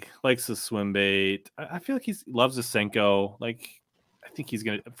jig, likes the swim bait. I feel like he loves the Senko. Like, I think he's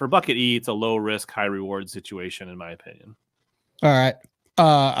gonna for bucket E. It's a low risk, high reward situation, in my opinion. All right.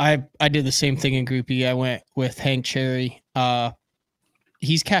 I did the same thing in Group E. I went with Hank Cherry.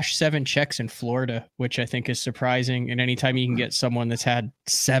 He's cashed 7 checks in Florida, which I think is surprising. And anytime you can get someone that's had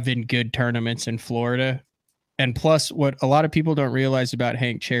 7 good tournaments in Florida. And plus, what a lot of people don't realize about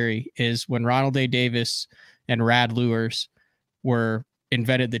Hank Cherry is when Ronald A. Davis and Rad Lures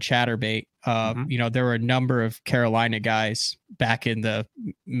invented the chatterbait, you know, there were a number of Carolina guys back in the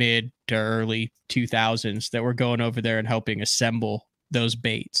mid to early 2000s that were going over there and helping assemble those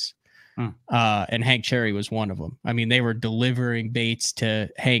baits. And Hank Cherry was one of them. I mean, they were delivering baits to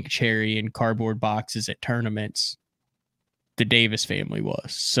Hank Cherry in cardboard boxes at tournaments. The Davis family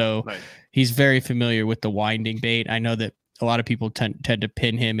was. So he's very familiar with the winding bait. I know that a lot of people tend to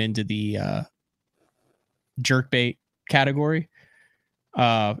pin him into the jerk bait category.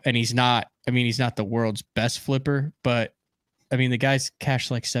 And he's not the world's best flipper, but I mean, the guy's cashed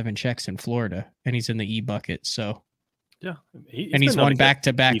like 7 checks in Florida and he's in the E bucket. So yeah, he's won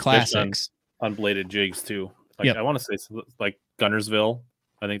back-to-back classics on bladed jigs too. Like I want to say like Gunnersville.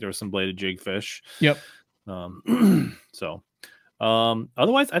 I think there was some bladed jig fish. Yep. So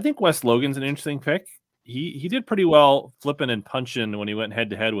otherwise, I think Wes Logan's an interesting pick. he did pretty well flipping and punching when he went head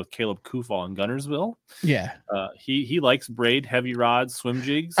to head with Caleb Kufal in Gunnersville. Yeah. He likes braid, heavy rods, swim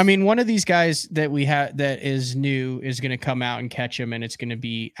jigs. I mean, one of these guys that we have that is new is going to come out and catch him, and it's going to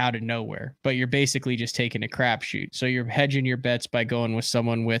be out of nowhere. But you're basically just taking a crapshoot. So you're hedging your bets by going with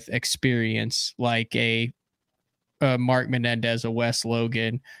someone with experience, like a Mark Menendez, a Wes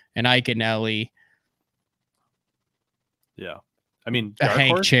Logan, an Ike and Ellie. Yeah. I mean, a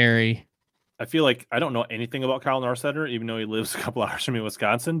Hank horse, Cherry. I feel like I don't know anything about Kyle Norsetter, even though he lives a couple hours from me in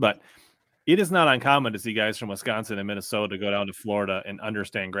Wisconsin, but it is not uncommon to see guys from Wisconsin and Minnesota go down to Florida and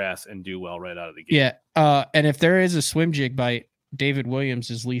understand grass and do well right out of the gate. Yeah. And if there is a swim jig bite, David Williams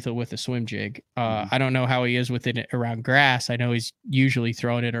is lethal with a swim jig. I don't know how he is with it around grass. I know he's usually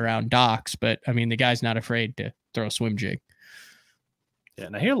throwing it around docks, but I mean, the guy's not afraid to throw a swim jig. Yeah.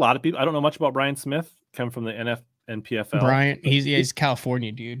 And I hear a lot of people, I don't know much about Brian Smith, come from the NPFL. Brian, he's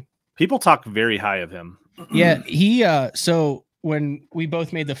California dude. People talk very high of him. Yeah. So when we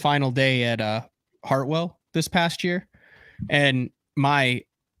both made the final day at Hartwell this past year, and I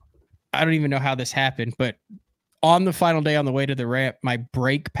don't even know how this happened, but on the final day on the way to the ramp, my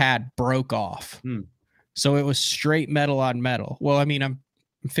brake pad broke off. So it was straight metal on metal. Well, I mean, I'm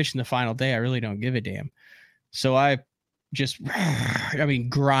fishing the final day. I really don't give a damn. So I just,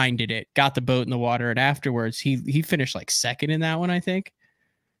 grinded it, got the boat in the water. And afterwards he finished like second in that one, I think.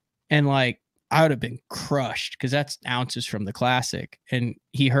 And like, I would have been crushed because that's ounces from the classic. And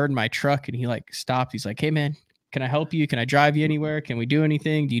he heard my truck and he like stopped. He's like, "Hey man, can I help you? Can I drive you anywhere? Can we do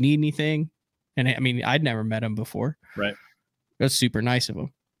anything? Do you need anything?" And I mean, I'd never met him before. Right. That's super nice of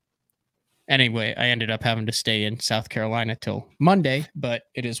him. Anyway, I ended up having to stay in South Carolina till Monday, but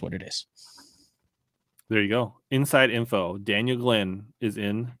it is what it is. There you go. Inside info. Daniel Glenn is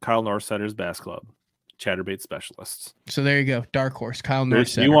in Kyle Norsetter's Bass Club. Chatterbait specialists. So there you go. Dark horse, Kyle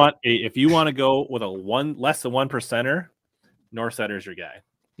Norsetter. If you want to go with a less than 1%er, Norsetter's your guy.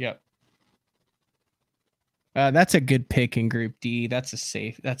 Yep. That's a good pick in Group D. That's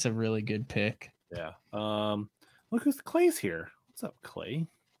a really good pick. Yeah. Look who's Clay's here. What's up, Clay?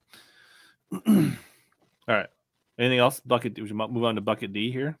 All right. Anything else? Bucket. We should move on to Bucket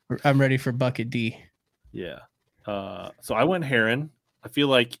D here. I'm ready for Bucket D. Yeah. So I went Heron. I feel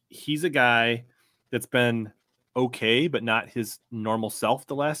like he's a guy that's been okay, but not his normal self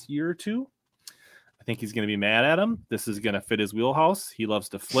the last year or two. I think he's going to be mad at him. This is going to fit his wheelhouse. He loves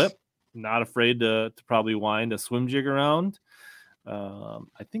to flip, not afraid to probably wind a swim jig around. I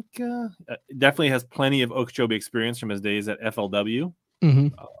think definitely has plenty of Okeechobee experience from his days at FLW.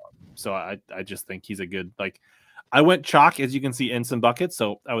 So I just think he's a good, like, I went chalk, as you can see, in some buckets.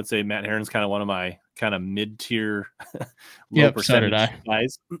 So I would say Matt Heron's kind of one of my kind of mid-tier low percentage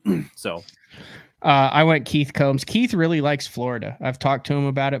guys. So I went Keith Combs. Keith really likes Florida. I've talked to him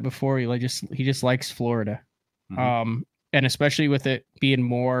about it before. He just likes Florida. And especially with it being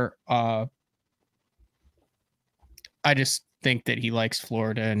more, I just think that he likes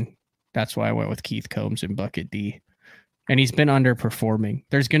Florida, and that's why I went with Keith Combs in Bucket D. And he's been underperforming.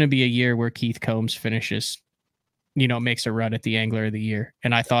 There's going to be a year where Keith Combs finishes, makes a run at the Angler of the Year.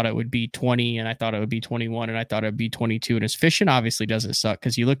 And I thought it would be 20, and I thought it would be 21, and I thought it would be 22. And his fishing obviously doesn't suck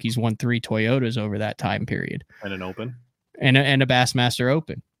because he's won 3 Toyotas over that time period. And an Open. And a Bassmaster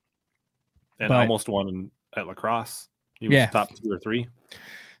Open. And almost won at lacrosse. He was top 2 or 3.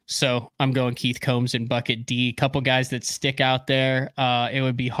 So I'm going Keith Combs in Bucket D. Couple guys that stick out there. It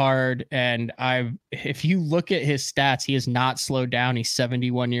would be hard. And if you look at his stats, he has not slowed down. He's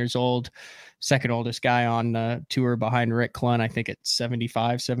 71 years old. Second oldest guy on the tour behind Rick Clunn, I think at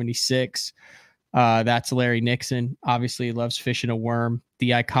 75, 76. That's Larry Nixon. Obviously, he loves fishing a worm.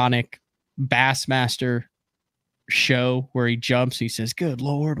 The iconic Bassmaster show where he jumps. He says, "Good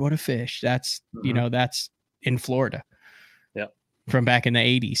Lord, what a fish." That's, that's in Florida. Yep. From back in the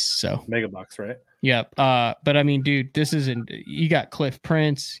 80s. So Megabucks, right? Yep. But I mean, dude, you got Cliff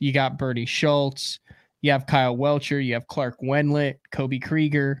Prince, you got Bertie Schultz, you have Kyle Welcher, you have Clark Wenlet, Kobe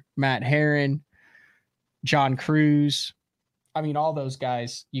Krieger, Matt Heron, John Cruz. I mean, all those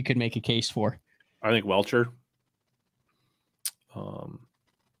guys you could make a case for. I think Welcher.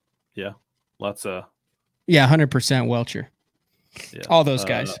 Lots of. Yeah, 100% Welcher. Yeah. All those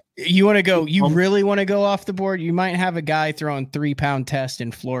guys. You want to go? You really want to go off the board? You might have a guy throwing 3-pound test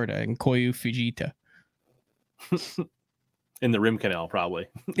in Florida in Koyu Fujita. In the Rim Canal, probably.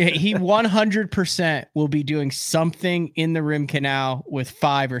 He 100% will be doing something in the Rim Canal with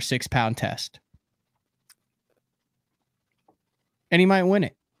 5 or 6 pound test. And he might win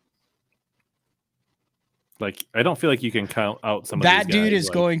it. Like, I don't feel like you can count out some of that these guys. Dude is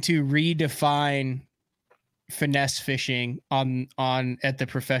going to redefine finesse fishing on at the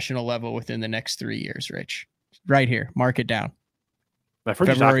professional level within the next 3 years, Rich. Right here. Mark it down. I've heard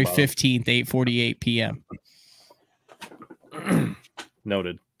February you talk about 15th, 8:48 p.m.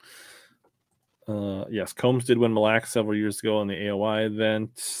 Noted. Yes, Combs did win Mille Lacs several years ago in the AOI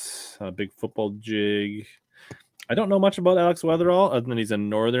event. Big football jig. I don't know much about Alex Weatherall other than he's a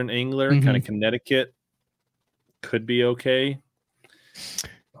northern angler, kind of Connecticut. Could be okay.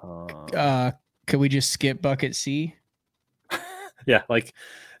 Could we just skip bucket C? Yeah, like,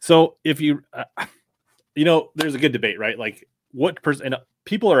 so if you, you know, there's a good debate, right? Like, what percent?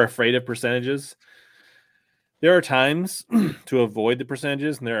 People are afraid of percentages. There are times to avoid the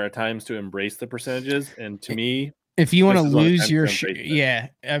percentages, and there are times to embrace the percentages. And to me, if you want to lose your yeah,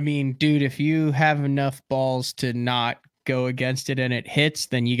 I mean, dude, if you have enough balls to not go against it and it hits,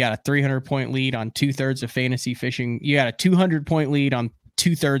 then you got a 300-point lead on 2/3 of fantasy fishing. You got a 200-point lead on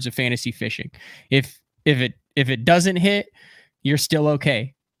 2/3 of fantasy fishing. If it doesn't hit, you're still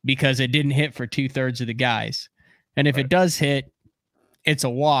okay because it didn't hit for 2/3 of the guys. And if it does hit, it's a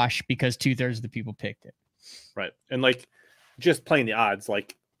wash because 2/3 of the people picked it. Right. And like, just playing the odds,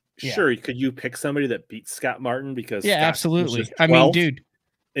 like, sure, could you pick somebody that beats Scott Martin because Scott absolutely. I mean, dude,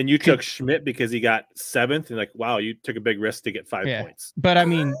 and you took Schmidt because he got 7th, and like, wow, you took a big risk to get 5 points. But I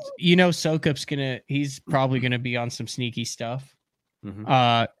mean, you know, Sokup's he's probably gonna be on some sneaky stuff.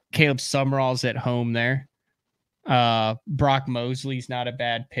 Caleb Summerall's at home there. Brock Mosley's not a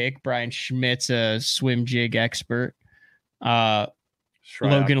bad pick. Brian Schmidt's a swim jig expert.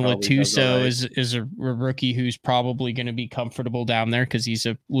 Logan Latuso is a rookie who's probably going to be comfortable down there because he's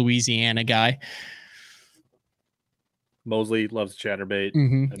a Louisiana guy. Mosley loves chatterbait. I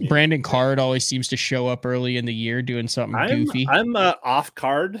mean, Brandon Card always seems to show up early in the year doing something goofy. I'm off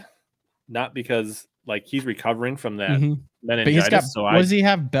Card, not because like he's recovering from that meningitis. But he's got, does he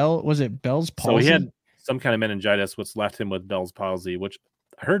have Was it Bell's palsy? So he had some kind of meningitis, which left him with Bell's palsy, which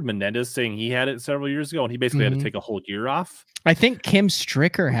I heard Menendez saying he had it several years ago, and he basically had to take a whole year off. I think Kim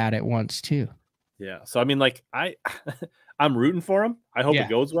Stricker had it once too. Yeah. So I mean, like I'm rooting for him. I hope it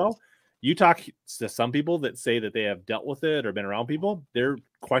goes well. You talk to some people that say that they have dealt with it or been around people, they're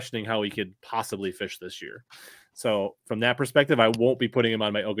questioning how he could possibly fish this year. So from that perspective, I won't be putting him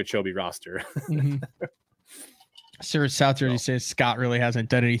on my Okeechobee roster. Sir South Jersey says Scott really hasn't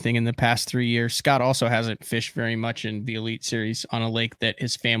done anything in the past 3 years. Scott also hasn't fished very much in the Elite Series on a lake that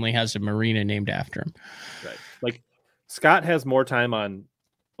his family has a marina named after him. Right. Like Scott has more time on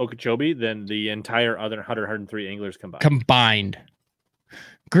Okeechobee than the entire other 103 anglers combined.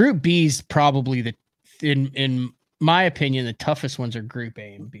 Group B is probably in my opinion, the toughest ones are Group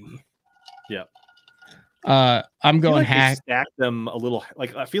A and B. Yeah. I'm going hack. Stack them a little.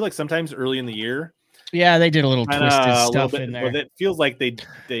 Like I feel like sometimes early in the year. Yeah, they did a little twisted stuff in there. But it feels like they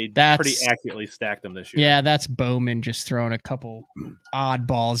pretty accurately stacked them this year. Yeah, that's Bowman just throwing a couple odd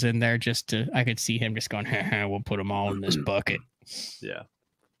balls in there just to. I could see him just going, we'll put them all in this bucket. Yeah.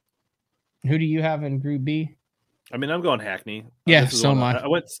 Who do you have in Group B? I mean, I'm going Hackney. Yeah, so am I. I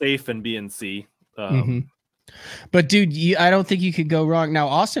went safe in B and C. But dude, I don't think you could go wrong. Now,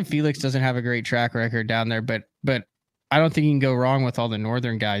 Austin Felix doesn't have a great track record down there, but I don't think you can go wrong with all the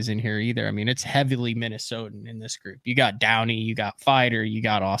northern guys in here either. I mean, it's heavily Minnesotan in this group. You got Downey, you got Fighter, you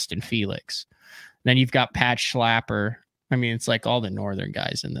got Austin Felix. Then you've got Pat Schlapper. I mean, it's like all the northern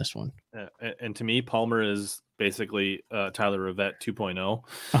guys in this one. And to me, Palmer is basically Tyler Rivette 2.0.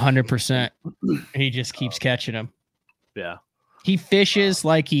 100%. He just keeps catching them. Yeah. He fishes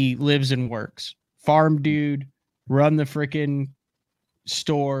like he lives and works. Farm dude, run the freaking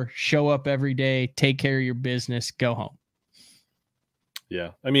store, show up every day, take care of your business, go home.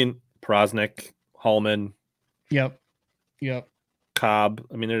 Yeah. I mean, Prosnick, Hallman. Yep. Cobb.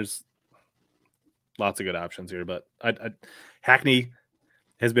 I mean, there's lots of good options here, but Hackney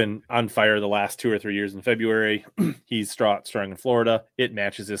has been on fire the last 2 or 3 years. In February, he's strong in Florida. It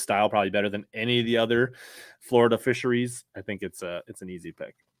matches his style probably better than any of the other Florida fisheries. I think it's an easy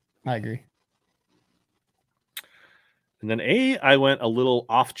pick. I agree. And then I went a little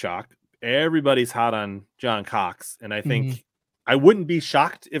off chalk. Everybody's hot on John Cox, and I think I wouldn't be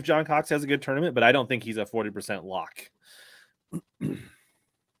shocked if John Cox has a good tournament, but I don't think he's a 40% lock.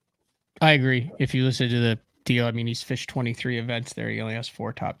 I agree. If you listen to the deal, I mean, he's fished 23 events there. He only has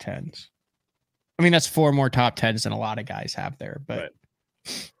 4 top 10s. I mean, that's 4 more top 10s than a lot of guys have there, but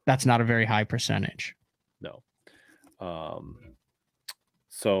that's not a very high percentage. No.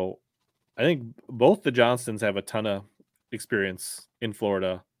 So I think both the Johnstons have a ton of experience in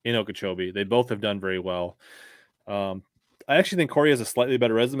Florida, in Okeechobee. They both have done very well. I actually think Corey has a slightly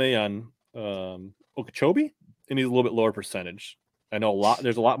better resume on Okeechobee, and he's a little bit lower percentage. I know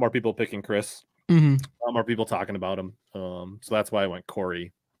there's a lot more people picking Chris. Mm-hmm. A lot more people talking about him. So that's why I went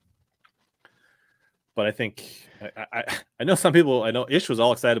Corey. But I think I know some people. I know Ish was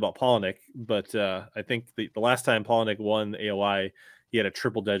all excited about Polnick, but I think the last time Polnick won the AOI, he had a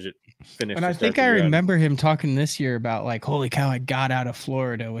triple-digit finish. And I think I remember him talking this year about like, holy cow, I got out of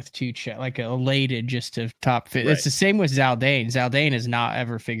Florida with 2 like elated just to top fit. Right. It's the same with Zaldain. Zaldain has not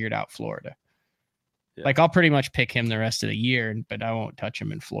ever figured out Florida. Yeah. Like I'll pretty much pick him the rest of the year, but I won't touch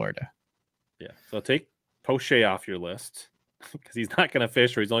him in Florida. Yeah. So take Poche off your list because he's not going to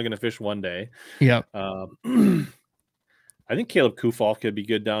fish, or he's only going to fish one day. Yep. I think Caleb Kufal could be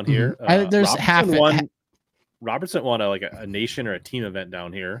good down here. There's Robertson won a nation or a team event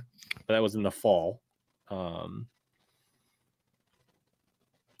down here, but that was in the fall. I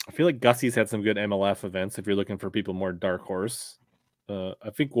feel like Gussie's had some good MLF events if you're looking for people more dark horse.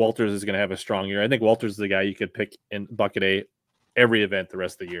 I think Walters is going to have a strong year. I think Walters is the guy you could pick in Bucket A every event the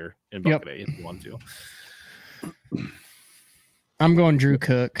rest of the year in Bucket A if you want to. I'm going Drew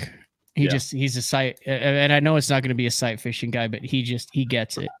Cook. He's a sight, and I know it's not going to be a sight fishing guy, but he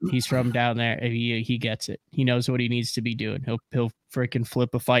gets it. He's from down there. He gets it. He knows what he needs to be doing. He'll freaking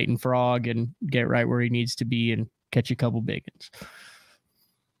flip a fighting frog and get right where he needs to be and catch a couple big ones.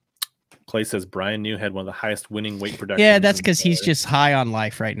 Clay says Brian New had one of the highest winning weight productions. Yeah, that's because he's just high on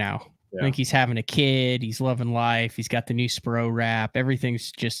life right now. Yeah. I think he's having a kid. He's loving life. He's got the new Spro wrap. Everything's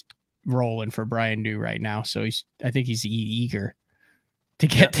just rolling for Brian New right now. So I think he's eager to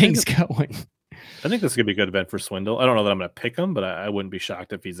get things going. I think this could be a good event for Swindle. I don't know that I'm going to pick him, but I wouldn't be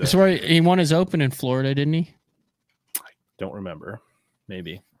shocked if he's. That's where he won his Open in Florida, didn't he? I don't remember.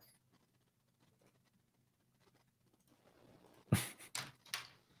 Maybe.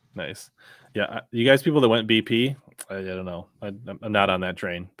 Nice. Yeah, you guys, people that went BP, I don't know. I'm not on that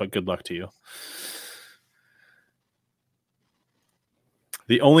train, but good luck to you.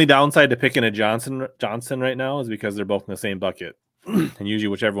 The only downside to picking a Johnson right now is because they're both in the same bucket. And usually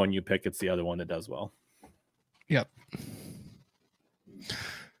whichever one you pick, it's the other one that does well. Yep.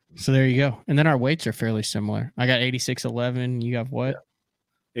 So there you go. And then our weights are fairly similar. I got 86.11. You got what?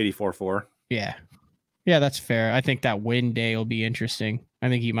 Yeah. 84.4. Yeah. Yeah, that's fair. I think that wind day will be interesting. I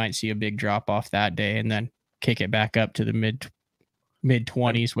think you might see a big drop off that day and then kick it back up to the mid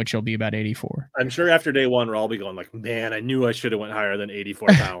 20s, which will be about 84. I'm sure after day one, we'll all be going like, man, I knew I should have went higher than 84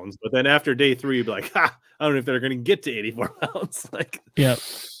 pounds. But then after day 3, you'll be like, I don't know if they're going to get to 84 pounds. Like, yep.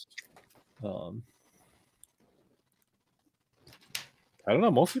 I don't know.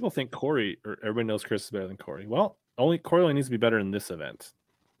 Most people think Corey, or everybody knows Chris is better than Corey. Well, Corey only needs to be better in this event.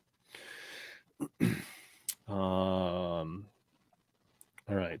 All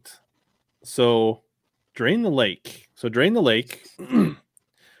right. So Drain the Lake. So Drain the Lake,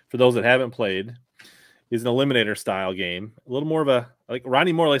 for those that haven't played, is an eliminator style game. A little more of a, like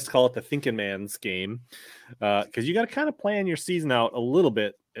Ronnie Moore likes to call it the thinking man's game, because you got to kind of plan your season out a little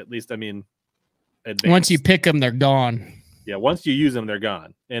bit, at least. I mean, advanced. Once you pick them, they're gone. Yeah, once you use them, they're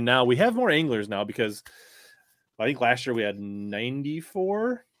gone. And now we have more anglers now because I think last year we had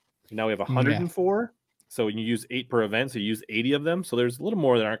 94. And now we have 104. Yeah. So you use 8 per event, so you use 80 of them. So there's a little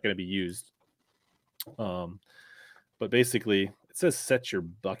more that aren't going to be used. But basically, it says set your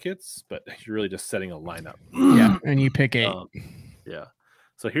buckets, but you're really just setting a lineup. Yeah, and you pick 8. Yeah.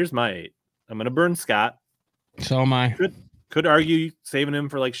 So here's my 8. I'm going to burn Scott. So am I. Could argue saving him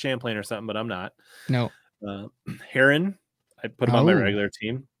for like Champlain or something, but I'm not. No. Heron, I put him on my regular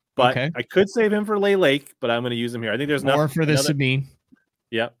team. But I could save him for Lay Lake, but I'm going to use him here. I think there's more for the Sabine.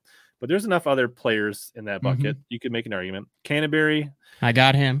 Yeah. But there's enough other players in that bucket. You could make an argument. Canterbury. I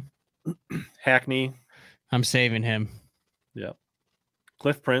got him. Hackney. I'm saving him. Yep.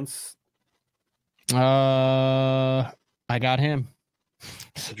 Cliff Prince. I got him.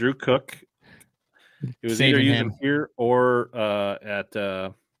 Drew Cook. It was either using here or at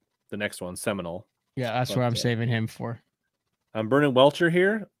the next one, Seminole. Yeah, that's what I'm saving him for. I'm burning Welcher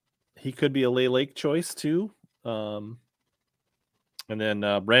here. He could be a Lay Lake choice too. And then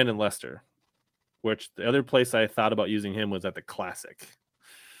Brandon Lester, which the other place I thought about using him was at the Classic,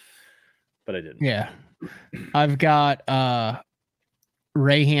 but I didn't. Yeah. I've got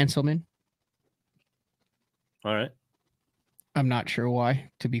Ray Hanselman. All right. I'm not sure why,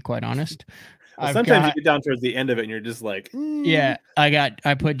 to be quite honest. Well, sometimes you get down towards the end of it and you're just like, Yeah,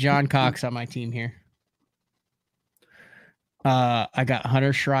 I put John Cox on my team here. I got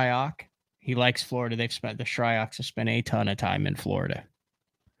Hunter Shryock. He likes Florida. The Shryoks have spent a ton of time in Florida.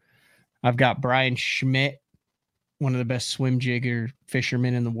 I've got Brian Schmidt, one of the best swim jigger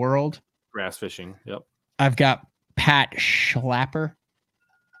fishermen in the world. Grass fishing. Yep. I've got Pat Schlapper.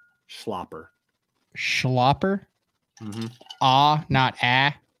 Schlopper. Schlopper. Mm-hmm. Not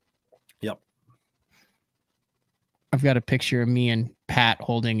ah. Yep. I've got a picture of me and Pat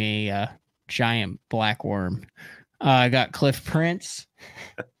holding a giant black worm. I got Cliff Prince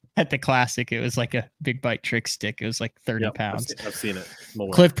at the Classic. It was like a big bite trick stick. It was like 30 pounds. I've seen it.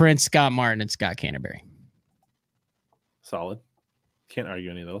 Cliff Prince, Scott Martin, and Scott Canterbury. Solid. Can't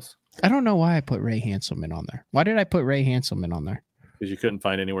argue any of those. I don't know why I put Ray Hanselman on there. Why did I put Ray Hanselman on there? Because you couldn't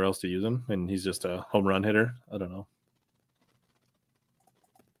find anywhere else to use him, and he's just a home run hitter. I don't know.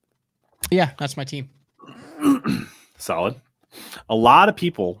 Yeah, that's my team. Solid. A lot of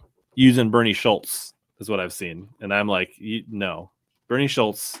people using Bernie Schultz is what I've seen, and I'm like, no. Bernie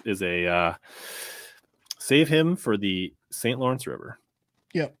Schultz is a save him for the St. Lawrence River.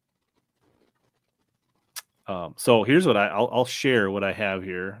 Yep. So here's what I'll share what I have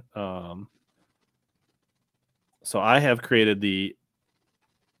here. So I have created the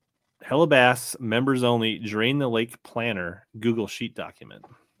HellaBass members only Drain the Lake Planner Google Sheet document.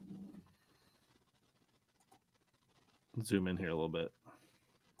 Zoom in here a little bit.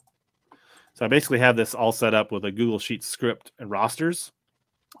 So I basically have this all set up with a Google Sheet script and rosters.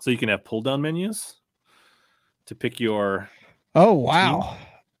 So you can have pull down menus to pick your wow. team.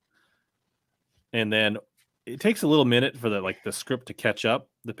 And then it takes a little minute for the script to catch up,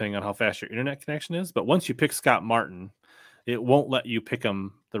 depending on how fast your internet connection is. But once you pick Scott Martin, it won't let you pick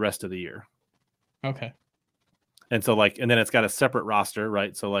him the rest of the year. Okay. And so and then it's got a separate roster,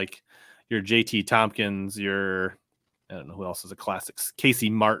 right? So your JT Tompkins, I don't know who else is a classic, Casey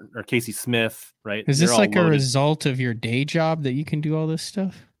Martin or Casey Smith, right? Is this like a result of your day job that you can do all this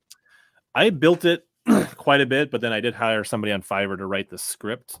stuff? I built it quite a bit, but then I did hire somebody on Fiverr to write the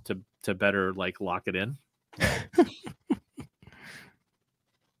script to better lock it in.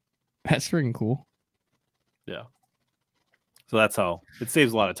 That's freaking cool. Yeah. So that's how it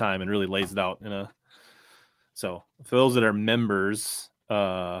saves a lot of time and really lays it out so for those that are members,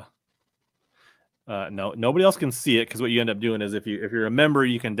 no, nobody else can see it, because what you end up doing is if you're a member,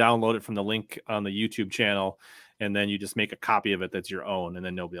 you can download it from the link on the YouTube channel, and then you just make a copy of it that's your own, and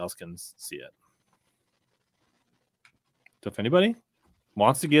then nobody else can see it. So if anybody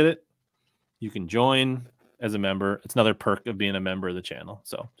wants to get it, you can join as a member. It's another perk of being a member of the channel.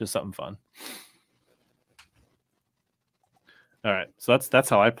 So just something fun. All right. So that's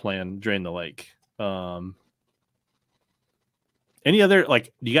how I plan Drain the Lake. Any other, do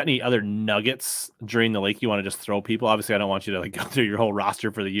you got any other nuggets Drain the Lake you want to just throw people? Obviously, I don't want you to go through your whole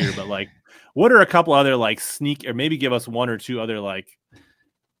roster for the year, but what are a couple other sneak, or maybe give us one or two other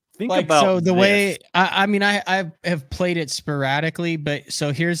think about. So the way I have played it sporadically, but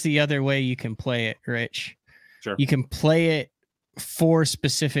so here's the other way you can play it, Rich. Sure. You can play it for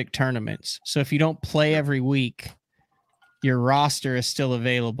specific tournaments. So if you don't play every week, your roster is still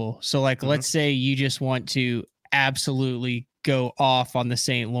available. So let's say you just want to absolutely go off on the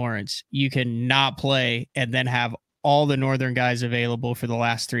St. Lawrence, you can not play and then have all the Northern guys available for the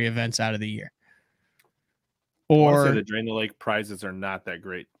last 3 events out of the year. Or the Drain the Lake prizes are not that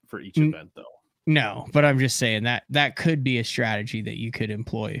great for each event, though. No, but I'm just saying that could be a strategy that you could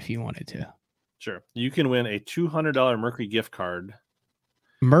employ if you wanted to. Sure. You can win a $200 Mercury gift card.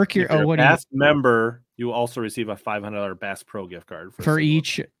 Mercury. If you're a Bass member, you will also receive a $500 Bass Pro gift card for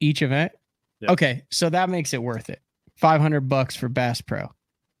each event. Yep. Okay, so that makes it worth it. $500 for Bass Pro.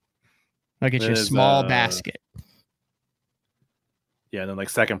 It's your small basket. Yeah, and then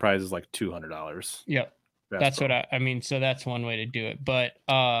second prize is $200. Yep. That's Pro. What I mean. So that's one way to do it. But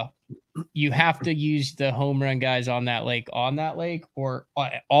you have to use the home run guys on that lake, or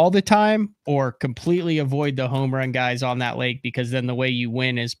all the time, or completely avoid the home run guys on that lake, because then the way you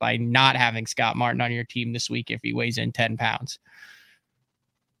win is by not having Scott Martin on your team this week if he weighs in 10 pounds.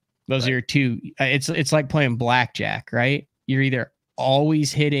 Those are your two. It's like playing blackjack, right? You're either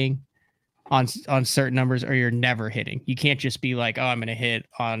always hitting on certain numbers, or you're never hitting. You can't just be like, oh, I'm going to hit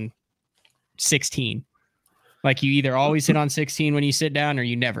on 16. You either always hit on 16 when you sit down, or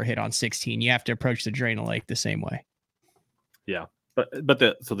you never hit on 16. You have to approach the Drain the Lake the same way. Yeah. But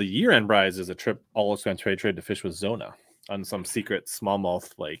the year-end prize is a trip all expense trade to fish with Zona on some secret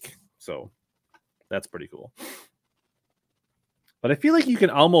smallmouth lake. So that's pretty cool. But I feel like you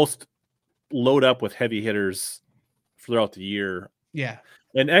can almost load up with heavy hitters throughout the year. Yeah.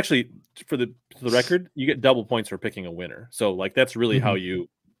 And actually, for the record, you get double points for picking a winner. So that's really how you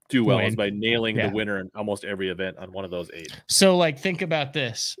do well, is by nailing the winner in almost every event on one of those 8. So think about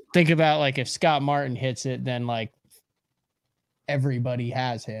this. Think about if Scott Martin hits it, then everybody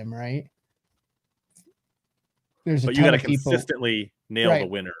has him, right? But you got to consistently nail the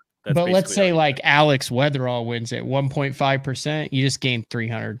winner. But let's say Alex Weatherall wins at 1.5%, you just gain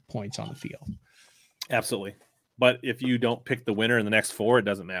 300 points on the field. Absolutely. But if you don't pick the winner in the next 4, it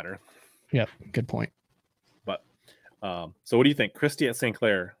doesn't matter. Yep. Good point. But So what do you think? Christie at St.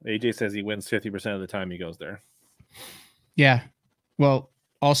 Clair. AJ says he wins 50% of the time he goes there. Yeah. Well,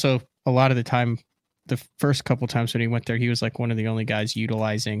 also a lot of the time, the first couple times when he went there, he was like one of the only guys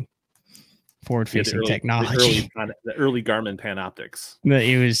utilizing forward-facing technology. The early Garmin Panoptics. But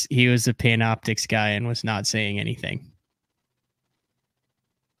he was a Panoptics guy and was not saying anything.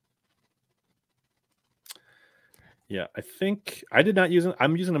 Yeah, I think I did not use them.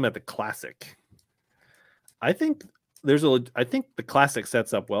 I'm using them at the Classic. I think the Classic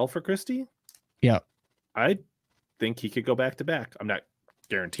sets up well for Christie. Yeah. I think he could go back to back. I'm not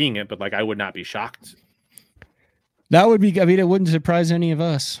guaranteeing it, but like I would not be shocked. That would be, I mean, it wouldn't surprise any of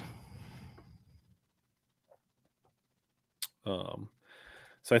us.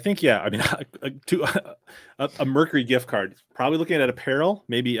 So I think, yeah, I mean, a Mercury gift card, probably looking at apparel,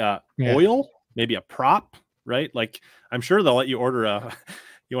 maybe oil, maybe a prop, right? Like I'm sure they'll let you order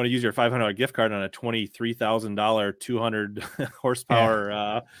you want to use your $500 gift card on a $23,000 200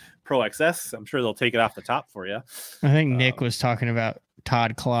 horsepower Pro XS. I'm sure they'll take it off the top for you. I think Nick was talking about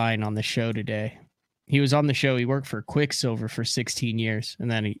Todd Klein on the show today. He was on the show. He worked for Quicksilver for 16 years. And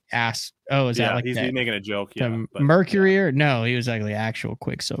then he asked, oh, is that like he's that, making a joke. Yeah. Mercury or no, he was like the actual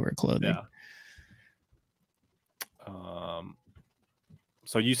Quicksilver clothing. Yeah.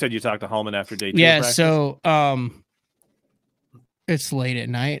 So you said you talked to Hallman after day 2. Yeah. Practice? So, it's late at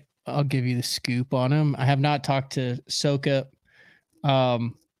night. I'll give you the scoop on him. I have not talked to Soka,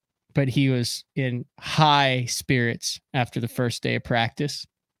 but he was in high spirits after the first day of practice.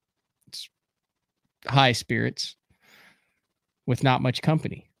 It's high spirits with not much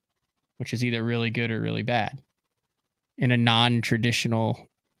company, which is either really good or really bad in a non-traditional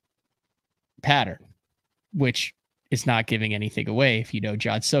pattern, which is not giving anything away if you know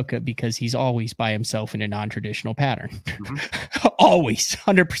Jod Soka, because he's always by himself in a non-traditional pattern. Mm-hmm. Always,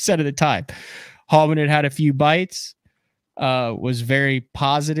 100% of the time. Hallman had a few bites, was very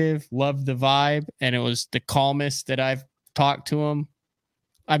positive, loved the vibe, and it was the calmest that I've talked to him.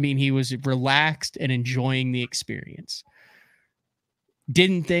 I mean, he was relaxed and enjoying the experience.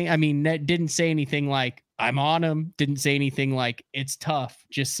 Didn't say anything like, I'm on him. Didn't say anything like, it's tough.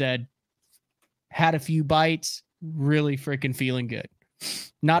 Just said, had a few bites, really freaking feeling good.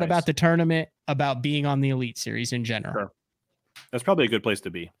 Not nice. About the tournament, about being on the Elite Series in general. Sure. That's probably a good place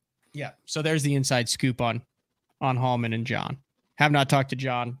to be. Yeah. So there's the inside scoop on Hallman and John. Have not talked to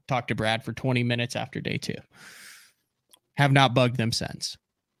John, talked to Brad for 20 minutes after day 2. Have not bugged them since.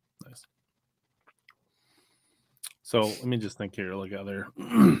 Nice. So let me just think here. Look at other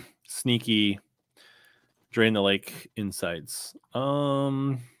sneaky drain the lake insights.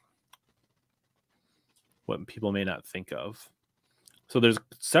 What people may not think of. So there's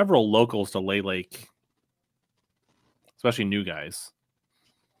several locals to Lay Lake, especially new guys.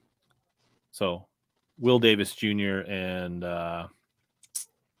 So Will Davis Jr. and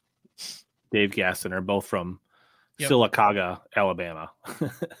Dave Gaston are both from Sylacauga, Alabama.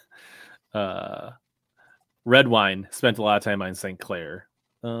 Red Wine spent a lot of time on St. Clair.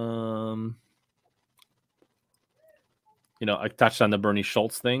 I touched on the Bernie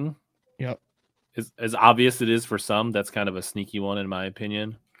Schultz thing. Yep. As obvious it is for some, that's kind of a sneaky one in my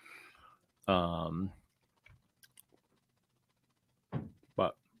opinion. But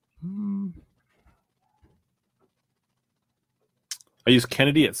I use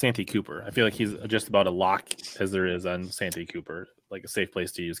Kennedy at Santee Cooper. I feel like he's just about a lock as there is on Santee Cooper, like a safe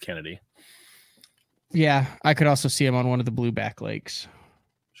place to use Kennedy. Yeah, I could also see him on one of the Blueback Lakes.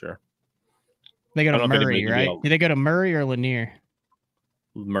 Sure. They go to Murray, right? Do they go to Murray or Lanier?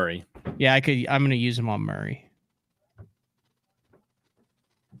 Murray. Yeah, I'm going to use him on Murray.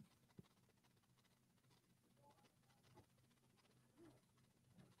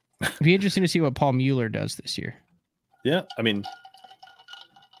 It'd be interesting to see what Paul Mueller does this year. Yeah, I mean,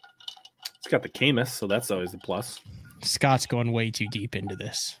 it's got the Camus, so that's always a plus. Scott's going way too deep into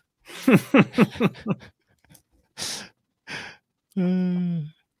this.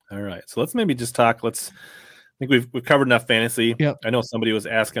 All right, so let's maybe just talk. I think we've covered enough fantasy. Yep. I know somebody was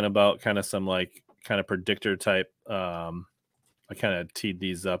asking about kind of some kind of predictor type. I kind of teed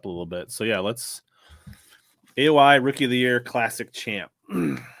these up a little bit. So yeah, let's AOI Rookie of the Year Classic Champ.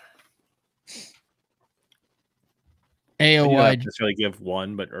 AOI. You don't necessarily give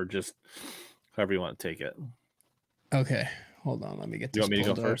one, or just however you want to take it. Okay, hold on. Let me get this. You want me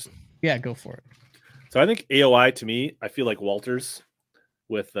to go first? Yeah, go for it. So I think AOI to me, I feel like Walters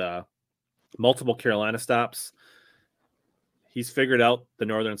with multiple Carolina stops. He's figured out the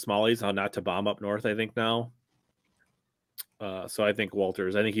Northern Smallies, how not to bomb up north, I think now. So I think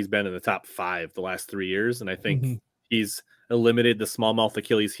Walters, I think he's been in the top 5 the last 3 years. And I think he's eliminated the smallmouth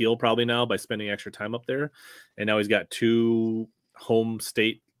Achilles heel probably now by spending extra time up there. And now he's got 2 home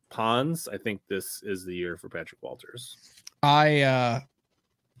state ponds. I think this is the year for Patrick Walters. I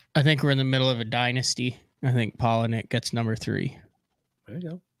think we're in the middle of a dynasty. I think Polinick gets number 3. There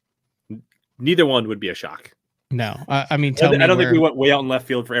you go. Neither one would be a shock. No, I mean, I don't think we went way out in left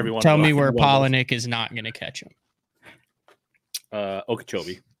field for everyone. Tell me where Polinick is not going to catch him.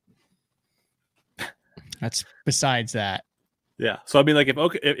 Okeechobee. That's besides that. Yeah. So I mean, like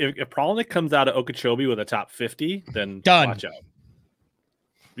if Polinick comes out of Okeechobee with a top 50, then done. Watch out.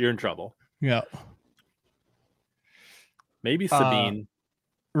 You're in trouble. Yeah. Maybe Sabine.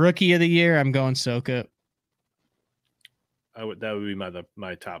 Rookie of the year, I'm going Soka. That would be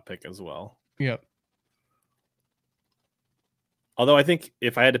my top pick as well. Yep. Although I think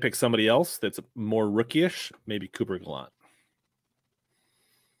if I had to pick somebody else that's more rookie-ish, maybe Cooper Gallant.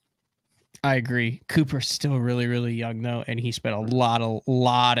 I agree. Cooper's still really, really young though, and he spent a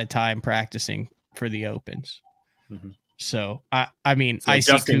lot of time practicing for the Opens. Mm-hmm. So I mean, so I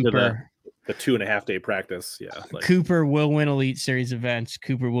see Cooper. The 2.5 day practice, yeah. Cooper will win Elite Series events.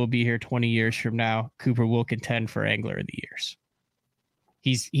 Cooper will be here 20 years from now. Cooper will contend for Angler of the Years.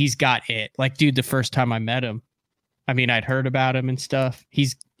 He's got it. Like, dude, the first time I met him, I mean, I'd heard about him and stuff.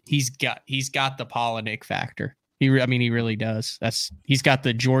 He's got the Polinick factor. He really does. He's got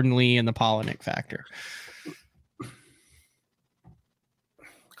the Jordan Lee and the Polinick factor.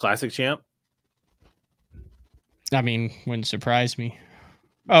 Classic champ. I mean, wouldn't surprise me.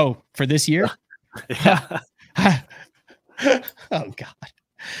 Oh, for this year? Yeah. Oh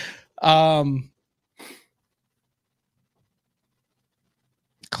God.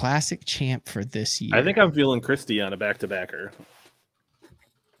 Classic champ for this year. I think I'm feeling Christie on a back-to-backer.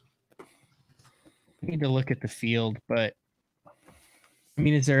 I need to look at the field, but I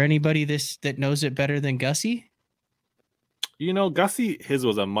mean, is there anybody that knows it better than Gussie? You know, Gussie, his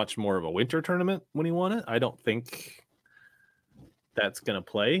was a much more of a winter tournament when he won it. I don't think that's going to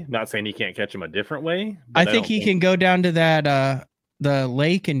play. Not saying he can't catch him a different way. I think he can go down to that the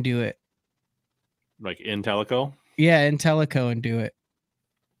lake and do it. Like in Tellico? Yeah, in Tellico and do it.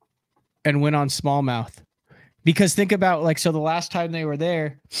 And win on smallmouth. Because think about, so the last time they were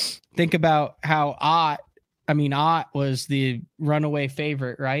there, think about how Ott was the runaway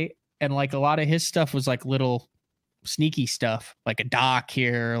favorite, right? And like a lot of his stuff was like little sneaky stuff, like a dock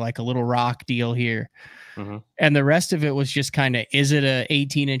here, like a little rock deal here. Mm-hmm. And the rest of it was just kind of, is it a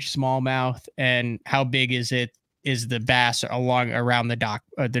 18-inch smallmouth, and how big is the bass around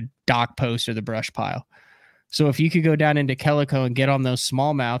the dock post or the brush pile? So if you could go down into Tellico and get on those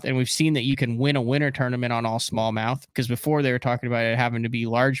smallmouth, and we've seen that you can win a winter tournament on all smallmouth, because before they were talking about it having to be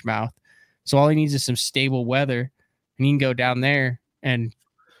largemouth. So all he needs is some stable weather, and you can go down there and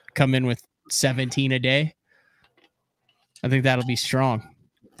come in with 17 a day. I think that'll be strong.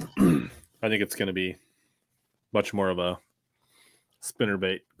 I think it's going to be much more of a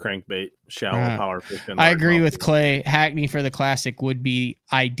spinnerbait, crankbait, shallow power fishing. I agree with Clay. Hackney for the Classic would be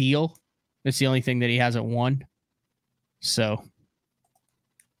ideal. That's the only thing that he hasn't won. So I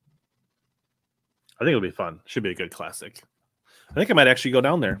think it'll be fun. Should be a good Classic. I think I might actually go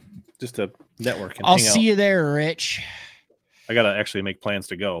down there just to network and I'll hang out. see you there, Rich. I got to actually make plans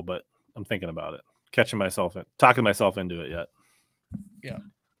to go, but I'm thinking about it. Talking myself into it yet. Yeah.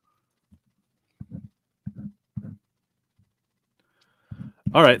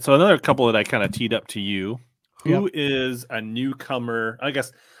 All right. So another couple that I kind of teed up to you. Who is a newcomer? I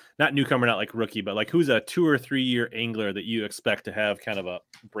guess not newcomer, not like rookie, but like who's a 2 or 3 year angler that you expect to have kind of a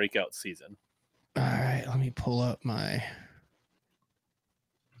breakout season? All right. Let me pull up my.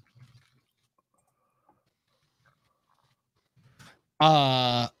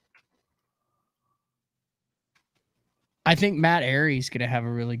 I think Matt Airy's going to have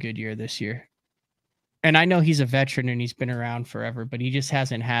a really good year this year. And I know he's a veteran and he's been around forever, but he just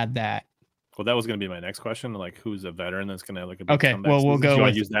hasn't had that. Well, that was going to be my next question. Like, who's a veteran that's going to have like a big okay? comeback Well, we'll season? go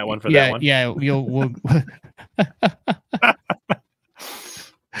with use that one for that one. Yeah, we'll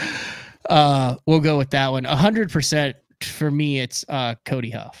go with that one. 100% for me. It's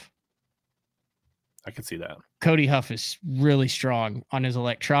Cody Huff. I can see that. Cody Huff is really strong on his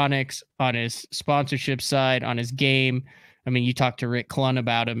electronics, on his sponsorship side, on his game. I mean, you talk to Rick Clunn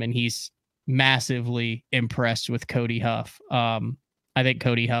about him, and he's massively impressed with Cody Huff. I think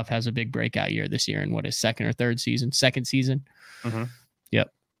Cody Huff has a big breakout year this year in what is second season. Mm-hmm.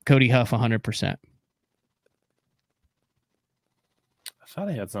 Yep. Cody Huff, 100%. I thought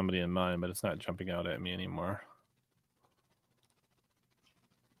I had somebody in mind, but it's not jumping out at me anymore.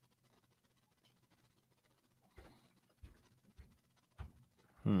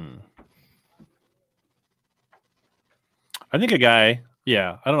 I think a guy,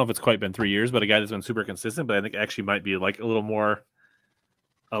 I don't know if it's quite been 3 years, but a guy that's been super consistent, but I think actually might be like a little more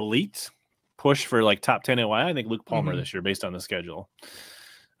elite push for like top 10 NY. I think Luke Palmer this year, based on the schedule.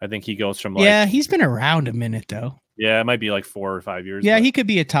 I think he goes from like, he's been around a minute though. Yeah, it might be like 4 or 5 years. Yeah, he could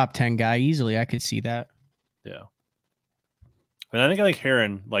be a top 10 guy easily. I could see that. Yeah. And I think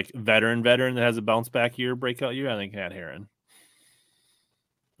Heron, like veteran that has a bounce back year, breakout year. I think had Heron.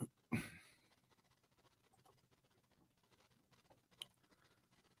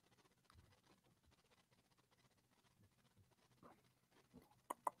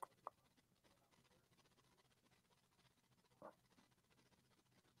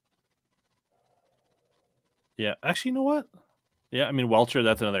 Yeah, actually, you know what? Yeah, I mean, Welcher,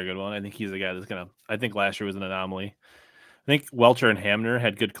 that's another good one. I think he's a guy that's going to, I think last year was an anomaly. I think Welcher and Hamner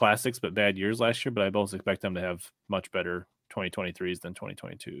had good classics, but bad years last year, but I both expect them to have much better 2023s than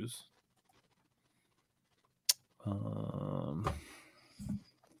 2022s.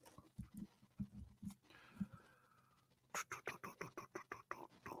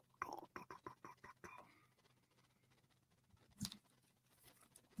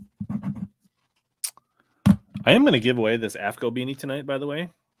 I am going to give away this AFCO beanie tonight, by the way.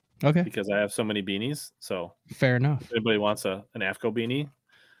 Okay. Because I have so many beanies. So fair enough. If anybody wants an AFCO beanie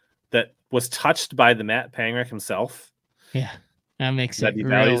that was touched by the Matt Pangrac himself. Yeah. That makes it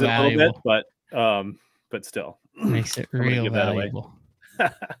real valuable. A little bit, but still. Makes it real valuable.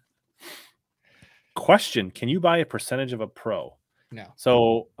 Question: can you buy a percentage of a pro? No.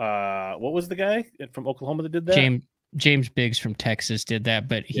 So what was the guy from Oklahoma that did that? James Biggs from Texas did that,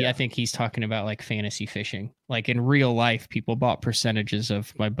 but I think he's talking about like fantasy fishing. Like in real life, people bought percentages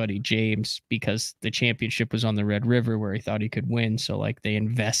of my buddy James because the championship was on the Red River where he thought he could win. So like they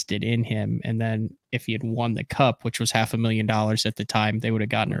invested in him. And then if he had won the cup, which was $500,000 at the time, they would have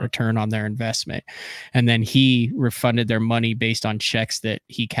gotten a return on their investment. And then he refunded their money based on checks that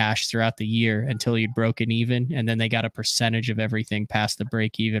he cashed throughout the year until he'd broken even. And then they got a percentage of everything past the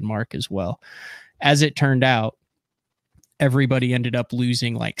break even mark as well. As it turned out, everybody ended up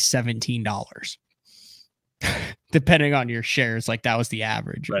losing like $17, depending on your shares. Like that was the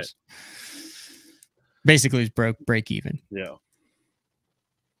average. Right. Basically, it was break even. Yeah.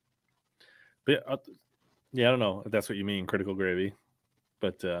 But I don't know if that's what you mean, critical gravy.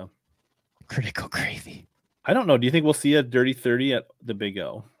 But critical gravy. I don't know. Do you think we'll see a dirty 30 at the Big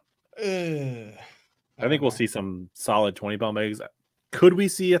O? I think we'll see some solid 20-pound bags. Could we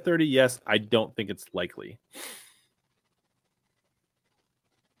see a 30? Yes. I don't think it's likely.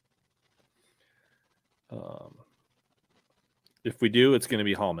 If we do, it's going to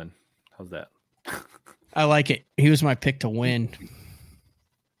be Hallman. How's that? I like it. He was my pick to win.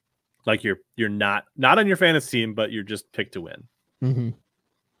 Like you're not on your fantasy team, but you're just picked to win. Mm-hmm.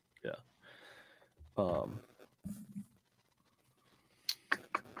 Yeah.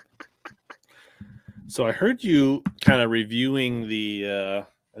 So I heard you kind of reviewing the.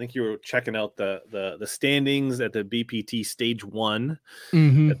 I think you were checking out the standings at the BPT Stage 1 at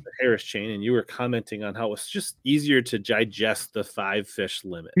the Harris chain, and you were commenting on how it was just easier to digest the 5-fish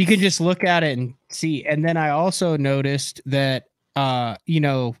limit. You can just look at it and see. And then I also noticed that,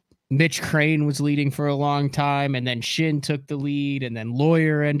 Mitch Crane was leading for a long time, and then Shin took the lead, and then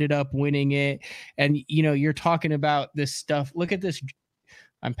Lawyer ended up winning it. And, you're talking about this stuff. Look at this.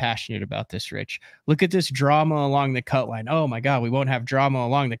 I'm passionate about this, Rich. Look at this drama along the cut line. Oh my God, we won't have drama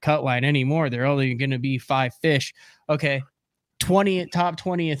along the cut line anymore. They're only going to be 5 fish. Okay. Top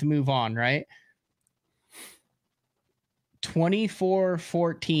 20th move on, right?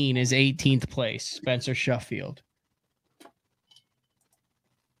 24-14 is 18th place, Spencer Sheffield.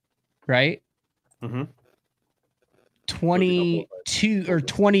 Right? Mm-hmm. 22 or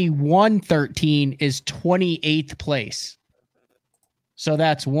 21-13 is 28th place. So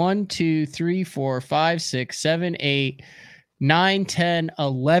that's 1, 2, 3, 4, 5, 6, 7, 8, 9, 10,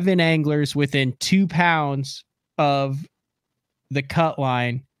 11 anglers within 2 pounds of the cut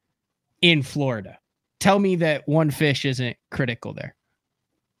line in Florida. Tell me that one fish isn't critical there.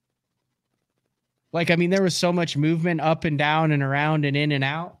 Like, I mean, there was so much movement up and down and around and in and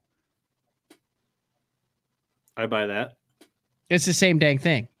out. I buy that. It's the same dang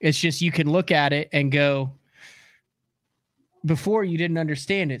thing. It's just you can look at it and go, before you didn't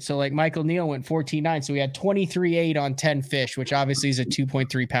understand it. So like Michael Neal went 14.9. So we had 23.8 on 10 fish, which obviously is a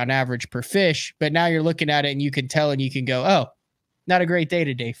 2.3 pound average per fish. But now you're looking at it and you can tell and you can go, oh, not a great day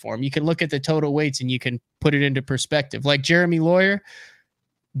today for him. You can look at the total weights and you can put it into perspective. Like Jeremy Lawyer,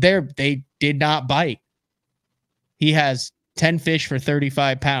 they did not bite. He has 10 fish for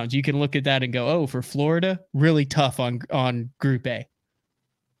 35 pounds. You can look at that and go, oh, for Florida, really tough on Group A.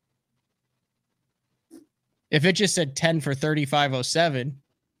 If it just said 10 for 35.07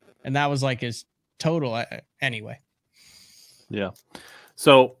 and that was like his total anyway. Yeah.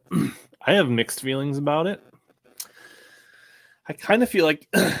 So I have mixed feelings about it. I kind of feel like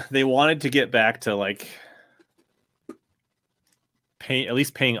they wanted to get back to like at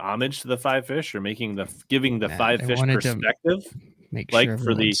least paying homage to the five fish, or giving the five fish perspective, make like sure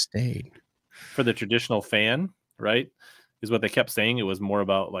for the traditional fan, right? Is what they kept saying. It was more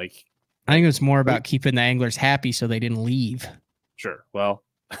about like, I think it was more about keeping the anglers happy so they didn't leave. Sure. Well,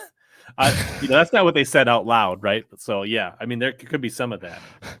 that's not what they said out loud, right? So yeah, I mean, there could be some of that.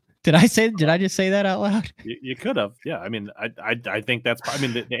 Did I just say that out loud? You could have. Yeah. I mean, I think that's, I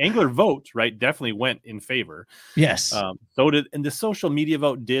mean, the angler vote, right, definitely went in favor. Yes. So did, and the social media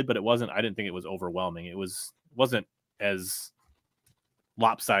vote did, but I didn't think it was overwhelming. It wasn't as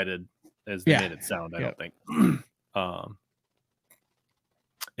lopsided as they made it sound, I don't think. So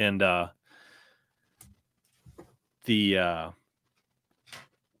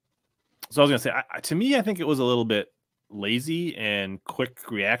I was going to say, to me, I think it was a little bit lazy and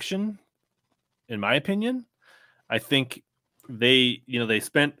quick reaction, in my opinion. I think they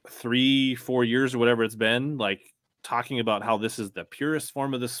spent 3-4 years or whatever it's been, like talking about how this is the purest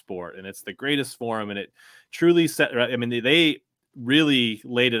form of the sport and it's the greatest form. And it truly I mean, they really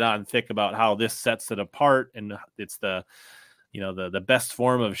laid it on thick about how this sets it apart. And it's the best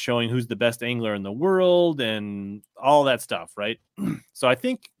form of showing who's the best angler in the world and all that stuff, right? So I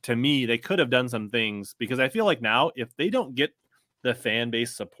think, to me, they could have done some things, because I feel like now if they don't get the fan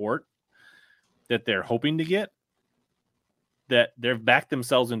base support that they're hoping to get, that they've backed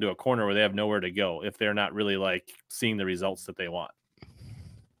themselves into a corner where they have nowhere to go if they're not really like seeing the results that they want.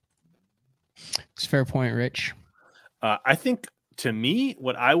 It's a fair point, Rich. I think, to me,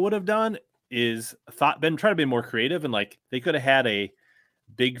 what I would have done is try to be more creative, and like they could have had a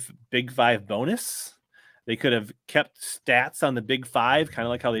big five bonus. They could have kept stats on the big five, kind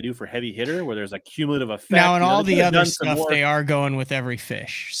of like how they do for heavy hitter, where there's a cumulative effect. Now, and all the other stuff, they are going with every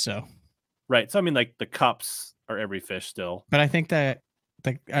fish. So, right. So, I mean, like the cups are every fish still. But I think that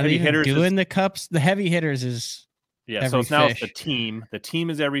are they even doing the cups? The heavy hitters is so it's now it's the team. The team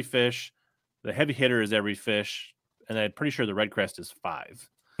is every fish. The heavy hitter is every fish, and I'm pretty sure the red crest is 5.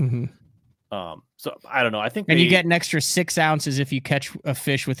 Mm-hmm. So I don't know. I think, and you get an extra 6 ounces if you catch a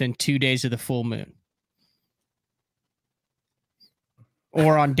fish within 2 days of the full moon,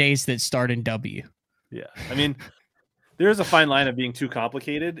 or on days that start in W. Yeah, I mean, there's a fine line of being too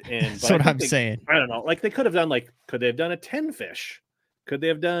complicated, and that's what I'm saying. I don't know. Like, they could have done could they have done a 10 fish? Could they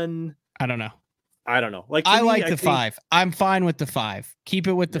have done? I don't know. Like, I like the 5. I'm fine with the 5. Keep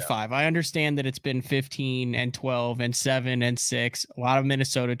it with the 5. I understand that it's been 15 and 12 and 7 and 6. A lot of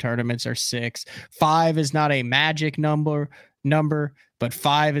Minnesota tournaments are 6. 5 is not a magic number, but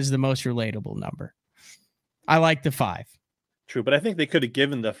 5 is the most relatable number. I like the 5. True, but I think they could have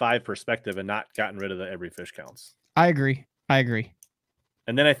given the 5 perspective and not gotten rid of the every fish counts. I agree.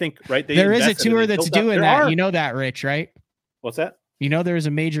 And then I think, right, there is a tour that's doing that. You know that, Rich, right? What's that? You know, there's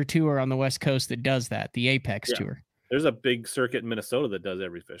a major tour on the West Coast that does that, the Apex tour. There's a big circuit in Minnesota that does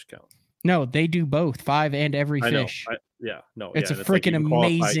every fish count. No, they do both, 5 and every fish. It's a freaking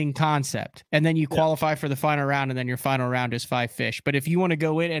amazing concept. And then you qualify for the final round, and then your final round is 5 fish. But if you want to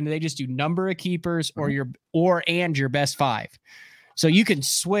go in and they just do number of keepers or your best 5. So you can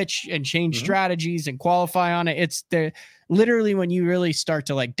switch and change strategies and qualify on it. It's literally, when you really start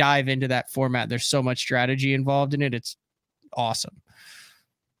to like dive into that format, there's so much strategy involved in it. It's awesome.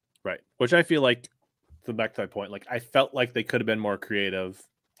 Right. Which I feel like, back to my point, like I felt like they could have been more creative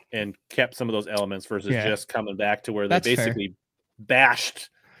and kept some of those elements versus just coming back to where they basically bashed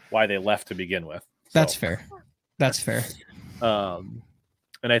why they left to begin with. So, That's fair.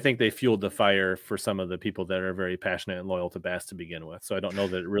 And I think they fueled the fire for some of the people that are very passionate and loyal to Bass to begin with. So I don't know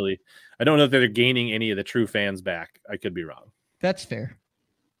that they're gaining any of the true fans back. I could be wrong. That's fair.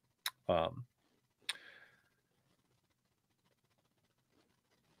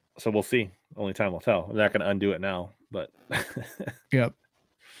 So we'll see. Only time will tell. I'm not going to undo it now, but yep.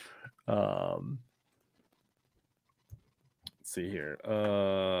 Let's see here.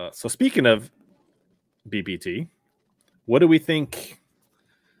 So speaking of BPT, what do we think?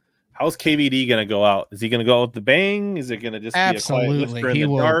 How's KVD going to go out? Is he going to go out with the bang? Is it going to just be a quiet whisper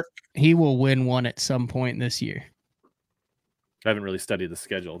in the dark? He will win one at some point this year. I haven't really studied the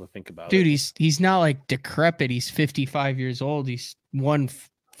schedule to think about it. Dude, he's not like decrepit. He's 55 years old. He's won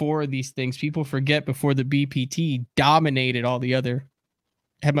 4 of these things. People forget before the BPT dominated all the other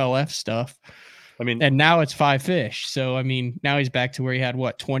MLF stuff. I mean, and now it's 5 fish. So, I mean, now he's back to where he had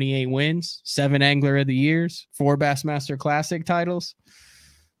 28 wins, 7 Angler of the Years, 4 Bassmaster Classic titles.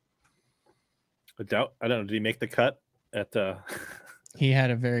 I don't know. Did he make the cut at the? He had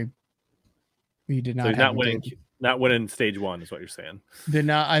a very. He did not. So he's have not winning. Not winning stage 1 is what you're saying. Did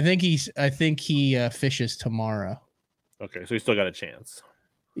not. I think he fishes tomorrow. Okay, so he's still got a chance.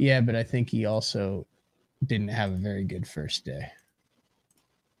 Yeah, but I think he also didn't have a very good first day.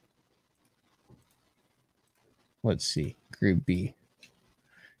 Let's see. Group B.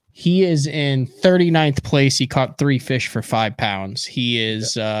 He is in 39th place. He caught 3 fish for 5 pounds. He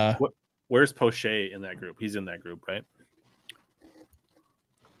is. Where's Poche in that group? He's in that group, right?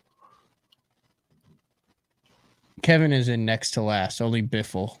 Kevin is in next to last. Only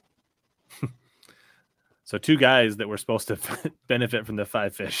Biffle. So 2 guys that were supposed to benefit from the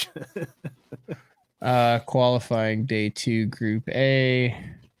 5 fish. Qualifying day 2, Group A.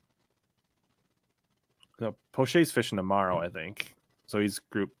 So Poche's fishing tomorrow, I think. So he's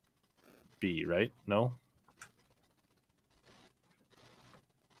Group B, right? No?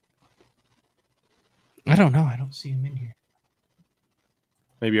 I don't know. I don't see him in here.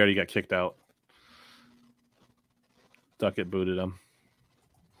 Maybe he already got kicked out. Duckett booted him.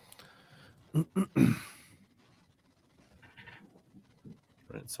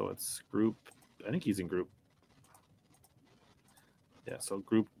 Right, so it's group. I think he's in group. Yeah, so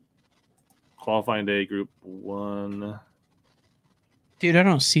group qualifying day, group 1. Dude, I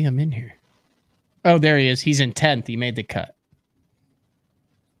don't see him in here. Oh, there he is. He's in 10th. He made the cut.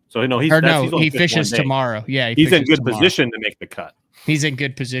 So no, he fishes tomorrow. Yeah, he's in good position to make the cut. He's in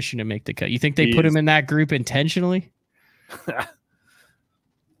good position to make the cut. You think they put him in that group intentionally?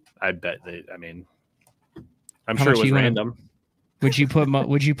 I bet they. I mean, I'm sure it was random. Would you put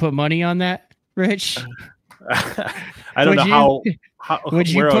money on that, Rich? I don't know how. Would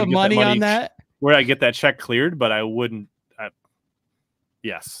you put money on that? Where I get that check cleared, but I wouldn't.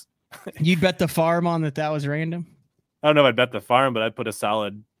 Yes. You'd bet the farm on that was random? I don't know if I'd bet the farm, but I'd put a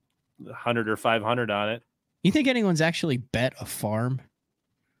solid 100 or 500 on it. You think anyone's actually bet a farm?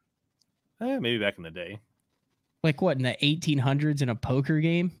 Maybe back in the day. Like what, in the 1800s in a poker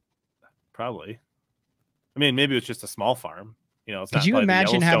game? Probably. I mean, maybe it's just a small farm. You know, it's Could you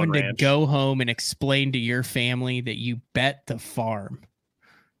imagine having to go home and explain to your family that you bet the farm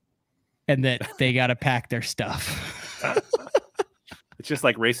and that they got to pack their stuff? It's just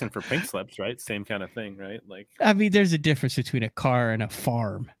like racing for pink slips, right? Same kind of thing, right? Like, I mean, there's a difference between a car and a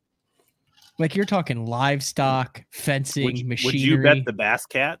farm. Like you're talking livestock, fencing, machinery. Would you bet the Bass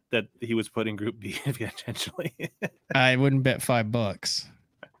Cat that he was put in Group B intentionally? I wouldn't bet $5.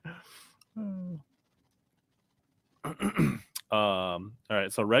 All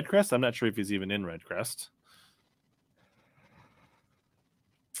right. So Redcrest, I'm not sure if he's even in Redcrest.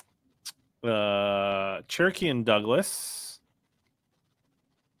 Cherokee and Douglas.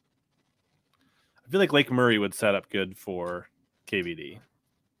 I feel like Lake Murray would set up good for KVD.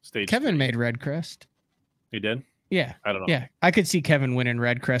 Kevin made Redcrest. He did? Yeah. I don't know. Yeah. I could see Kevin winning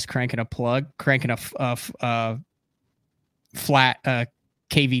Redcrest, cranking a flat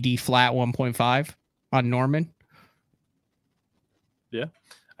KVD flat 1.5 on Norman. Yeah.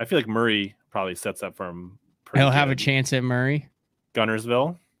 I feel like Murray probably sets up for him. He'll have a chance at Murray.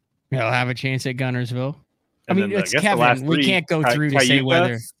 Gunnersville. He'll have a chance at Gunnersville. And I mean, it's Kevin. We can't go through to say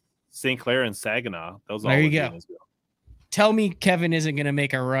whether St. Clair and Saginaw. Those there you go. Tell me Kevin isn't going to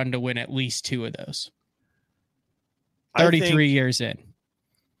make a run to win at least 2 of those. 33 years in.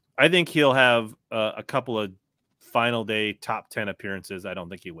 I think he'll have a couple of final day top 10 appearances. I don't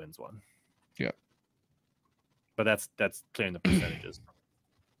think he wins one. Yeah. But that's playing the percentages.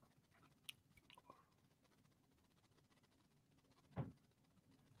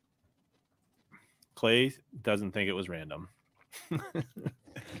 Clay doesn't think it was random.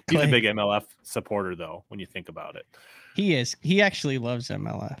 He's a big MLF supporter, though, when you think about it. He is. He actually loves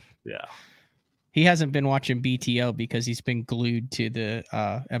MLF. Yeah. He hasn't been watching BTL because he's been glued to the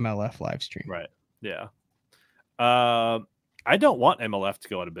MLF live stream. Right. Yeah. I don't want MLF to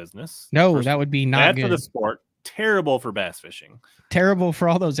go out of business. No, that would be not good for the sport. Terrible for bass fishing. Terrible for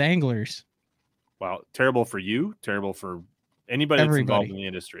all those anglers. Well, terrible for you. Terrible for anybody that's involved in the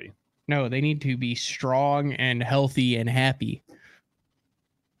industry. No, they need to be strong and healthy and happy.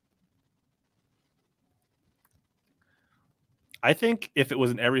 I think if it was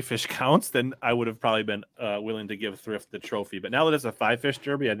an every fish counts, then I would have probably been willing to give Thrift the trophy. But now that it's a 5-fish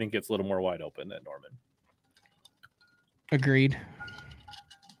derby, I think it's a little more wide open than Norman. Agreed.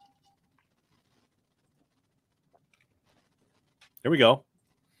 Here we go.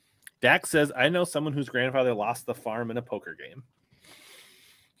 Dak says, I know someone whose grandfather lost the farm in a poker game.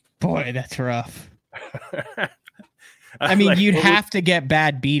 Boy, that's rough. I mean, like, you'd have to get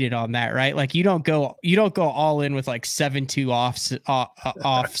bad beated on that, right? Like you don't go all in with like 7-2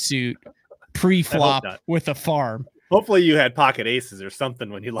 offsuit pre-flop with a farm. Hopefully you had pocket aces or something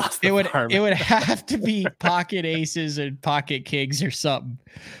when you lost the farm. It would have to be pocket aces and pocket kings or something.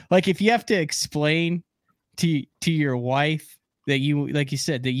 Like if you have to explain to your wife that you, like you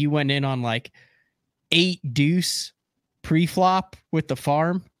said, that you went in on like 8 deuce pre-flop with the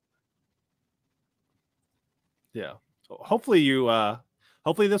farm. Yeah. So hopefully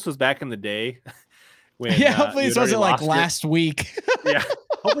hopefully this was back in the day when hopefully this wasn't like last week. Yeah.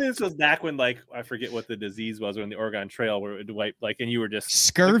 Hopefully this was back when, like, I forget what the disease was on the Oregon Trail where it would wipe, like, and you were just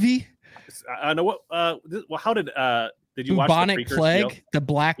scurvy. I know what. Well, how did you watch bubonic plague? The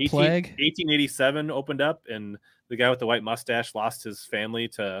Black Plague. 1887 opened up, and the guy with the white mustache lost his family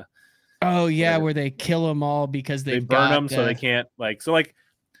to. Oh yeah, where they kill them all because they burn them so they can't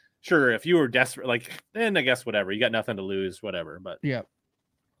sure, if you were desperate, like, then I guess whatever, you got nothing to lose, whatever. But yeah,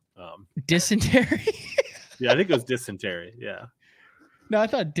 dysentery. Yeah, I think it was dysentery. Yeah. No, I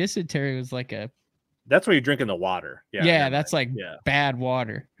thought dysentery was like that's where you're drinking the water. Yeah, that's like bad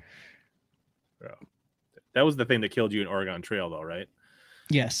water. Yeah. That was the thing that killed you in Oregon Trail, though, right?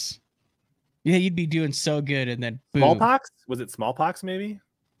 Yes. Yeah, you'd be doing so good, and then boom. Smallpox? Was it smallpox? Maybe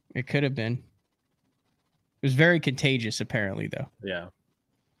it could have been. It was very contagious, apparently, though. Yeah.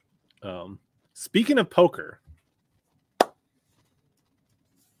 Speaking of poker,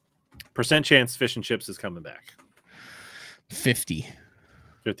 percent chance Fish and Chips is coming back. 50.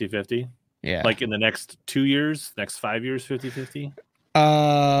 50-50? Yeah. Like in the next 2 years, next 5 years, 50-50?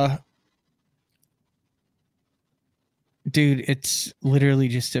 Dude, it's literally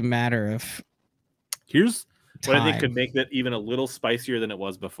just a matter of here's time. What I think could make that even a little spicier than it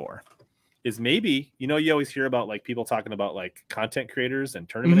was before. Is maybe, you always hear about like people talking about like content creators and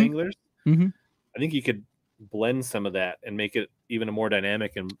tournament anglers. Mm-hmm. I think you could blend some of that and make it even more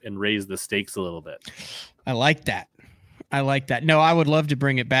dynamic and raise the stakes a little bit. I like that. No, I would love to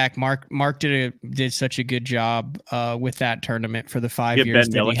bring it back. Mark did such a good job with that tournament for the 5 years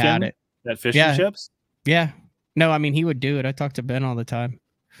that he had it. That Fish and Chips? Yeah. No, I mean, he would do it. I talk to Ben all the time.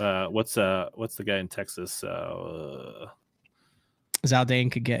 What's the guy in Texas?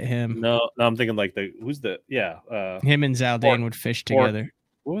 Zaldane could get him. No, I'm thinking like him and Zaldane would fish together.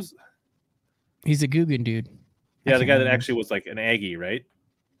 What was? He's a Guggen dude. Yeah, the guy that actually was like an Aggie, right?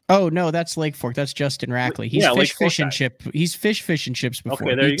 Oh no, that's Lake Fork. That's Justin Rackley. He's fish and chip. He's fish and chips before.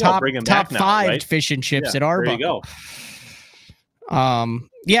 Okay, there you go. Bring him top back now, 5 right? fish and chips at Arbuckle. There you go.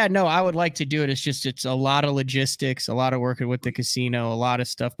 Yeah, no, I would like to do it. It's a lot of logistics, a lot of working with the casino, a lot of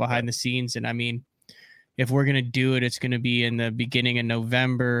stuff behind the scenes. And I mean, if we're gonna do it, it's gonna be in the beginning of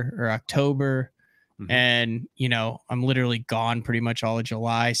November or October. Mm-hmm. And I'm literally gone pretty much all of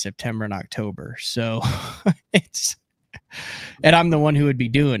July, September, and October. So and I'm the one who would be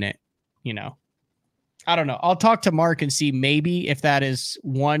doing it. I don't know. I'll talk to Mark and see maybe if that is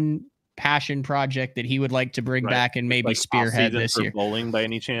one passion project that he would like to bring back and maybe like spearhead this year. Bowling by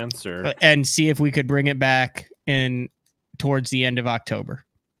any chance, or and see if we could bring it back in towards the end of October.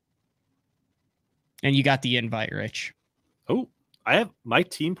 And you got the invite, Rich. Oh, I have my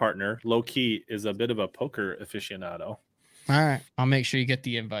team partner, low key, is a bit of a poker aficionado. All right, I'll make sure you get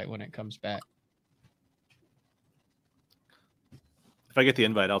the invite when it comes back. If I get the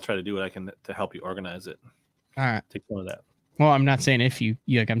invite, I'll try to do what I can to help you organize it. All right, take some of that. Well, I'm not saying if you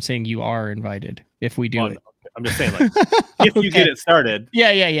like, I'm saying you are invited if we do it. I'm just saying, like, if you get it started.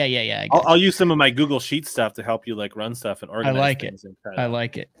 Yeah. I'll use some of my Google Sheet stuff to help you like run stuff and organize. I like it. I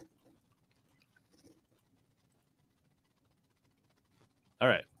like it. All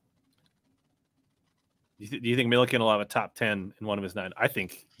right. Do you think Milliken will have a top 10 in one of his 9? I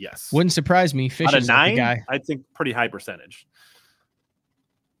think yes. Wouldn't surprise me. Fish is like the guy. I think pretty high percentage.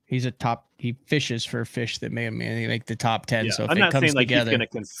 He's a top. He fishes for fish that may make the top 10. Yeah, so if I'm it not comes saying like together, he's going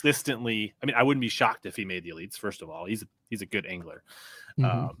to consistently. I mean, I wouldn't be shocked if he made the elites. First of all, he's a good angler.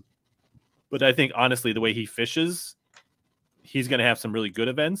 But I think honestly, the way he fishes, he's going to have some really good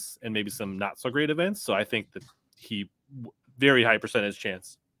events and maybe some not so great events. So I think that very high percentage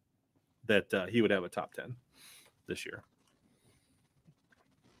chance that he would have a top 10 this year.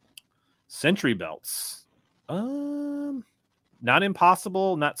 Century belts. Not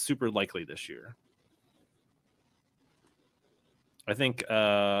impossible, not super likely this year. I think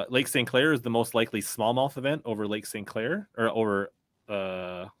Lake St. Clair is the most likely smallmouth event over Lake St. Clair or over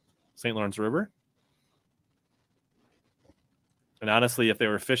St. Lawrence River. And honestly, if they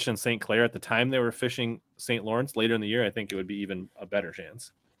were fishing St. Clair at the time they were fishing St. Lawrence later in the year, I think it would be even a better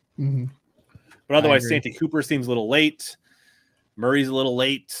chance. Mm-hmm. But otherwise, Santee Cooper seems a little late. Murray's a little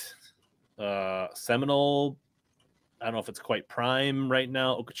late. Seminole, I don't know if it's quite prime right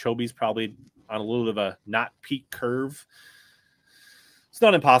now. Okeechobee's probably on a little bit of a not peak curve. So it's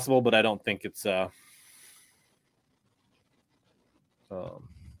not impossible, but I don't think it's all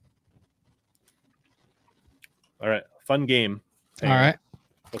right, fun game. All right.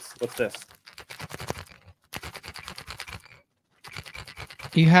 What's this?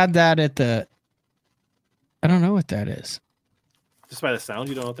 You had that at the. I don't know what that is. Just by the sound,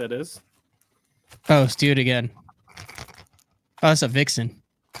 you don't know what that is? Oh, let's do it again. Oh, that's a Vixen.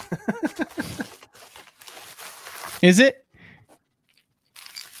 Is it?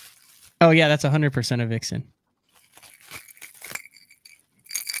 Oh, yeah, that's 100% a Vixen.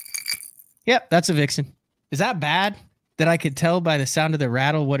 Yep, that's a Vixen. Is that bad that I could tell by the sound of the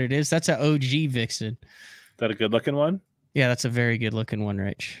rattle what it is? That's an OG Vixen. Is that a good looking one? Yeah, that's a very good looking one,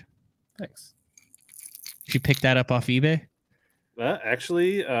 Rich. Thanks. Did you pick that up off eBay?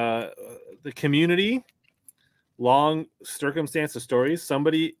 Actually, the community, long circumstance of stories.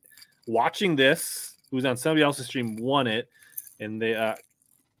 Somebody watching this who's on somebody else's stream won it, and they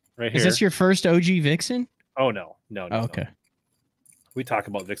right here. Is this your first OG Vixen? Oh no. Okay. No. We talk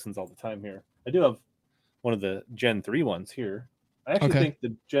about Vixens all the time here. I do have one of the Gen 3 ones here. I actually think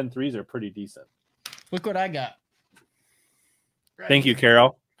the Gen 3s are pretty decent. Look what I got. Right. Thank you,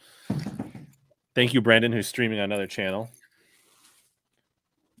 Carol. Thank you, Brandon, who's streaming on another channel.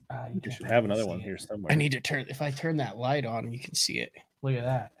 You should have another one here somewhere. I need to turn. If I turn that light on, you can see it. Look at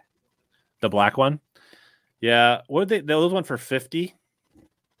that. The black one. Yeah. What did they? Those one for 50.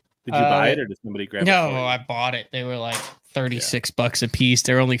 Did you buy it or did somebody grab it? No, I bought it. They were like $36 a piece.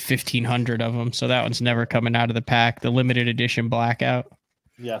 There are only 1,500 of them, so that one's never coming out of the pack. The limited edition blackout.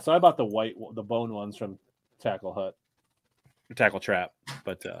 Yeah, so I bought the bone ones from Tackle Hut, or Tackle Trap,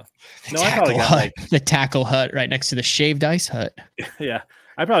 but no, I probably got like the Tackle Hut right next to the Shaved Ice Hut. Yeah,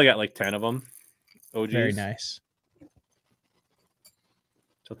 I probably got like 10 of them. OGs. Very nice.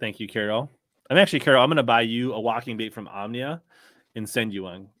 So thank you, Carol. I'm actually, Carol, I'm going to buy you a walking bait from Omnia and send you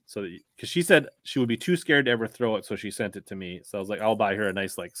one. So because she said she would be too scared to ever throw it, so she sent it to me. So I was like, I'll buy her a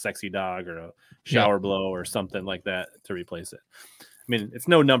nice like sexy dog or a shower blow or something like that to replace it. I mean, it's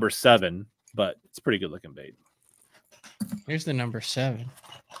no number 7, but it's a pretty good looking bait. Here's the number 7.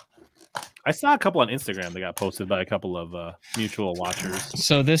 I saw a couple on Instagram that got posted by a couple of mutual watchers.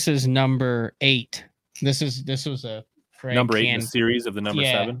 So this is number 8. This was a number 8 in the series of the number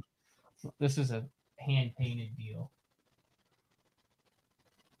 7. This is a hand painted deal.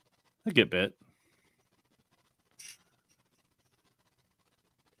 I get bit.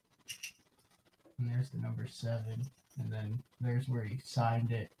 And there's the number 7, and then there's where he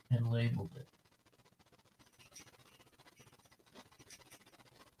signed it and labeled it.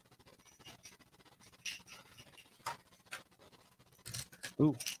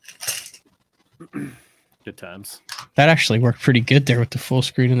 Ooh. Good times. That actually worked pretty good there with the full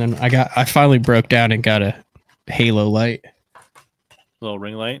screen, and then I finally broke down and got a halo light. Little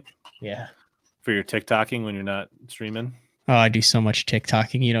ring light? Yeah. For your TikToking when you're not streaming? Oh, I do so much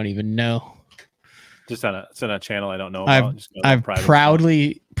TikToking you don't even know. Just on a channel I don't know about. I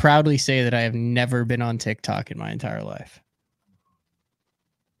proudly say that I have never been on TikTok in my entire life.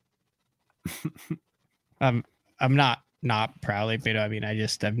 I'm not proudly, but I mean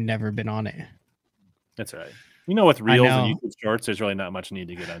I've never been on it. That's right. You know, with Reels and YouTube Shorts, there's really not much need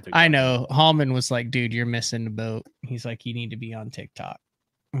to get on TikTok. I know. Hallman was like, dude, you're missing the boat. He's like, you need to be on TikTok.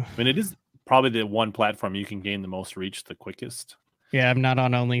 I mean, it is probably the one platform you can gain the most reach the quickest. Yeah, I'm not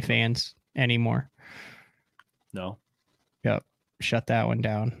on OnlyFans anymore. No. Yep. Shut that one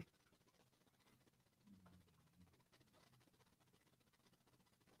down.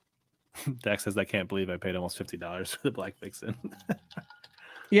 Dax says, I can't believe I paid almost $50 for the Black Vixen.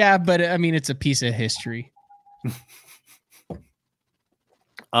 Yeah, but I mean, it's a piece of history.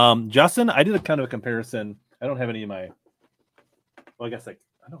 Justin, I did a kind of a comparison. I don't have any of my, well, I guess like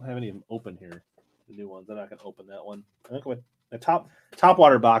I don't have any of them open here. The new ones. I'm not gonna open that one. I think with the top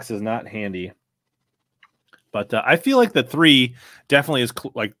water box is not handy, but I feel like the 3 definitely is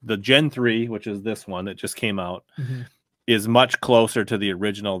like the Gen 3, which is this one that just came out, is much closer to the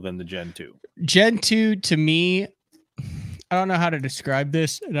original than the Gen 2. Gen 2 to me, I don't know how to describe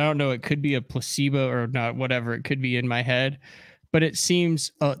this, and I don't know, it could be a placebo or not, whatever, it could be in my head, but it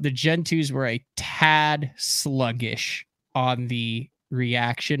seems the Gen 2s were a tad sluggish on the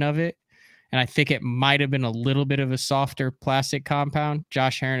reaction of it, and I think it might have been a little bit of a softer plastic compound.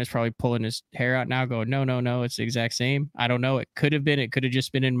 Josh Heron is probably pulling his hair out now going, no, it's the exact same. I don't know, it could have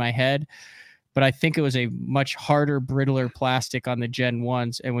just been in my head, but I think it was a much harder, brittler plastic on the Gen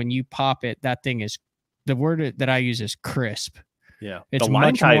 1s, and when you pop it, that thing is, the word that I use is crisp. Yeah, It's the line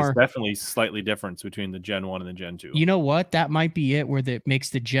much tie more. is definitely slightly different between the Gen 1 and the Gen 2. You know what? That might be it, where that makes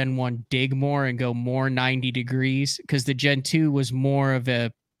the Gen 1 dig more and go more 90 degrees, because the Gen 2 was more of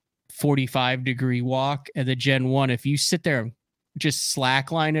a 45-degree walk, and the Gen 1, if you sit there and just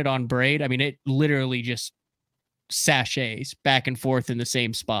slackline it on braid, I mean, it literally just sachets back and forth in the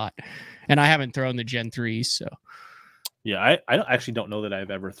same spot. And I haven't thrown the Gen 3s, so. Yeah, I actually don't know that I've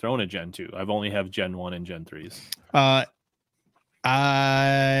ever thrown a Gen 2. I've only have Gen 1 and Gen 3s.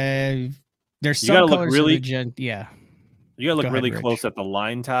 There's You gotta some look colors really, of the Gen. Yeah. you gotta look Go really ahead, close Rich. at the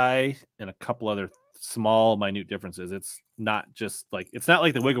line tie and a couple other small, minute differences. It's not just like, it's not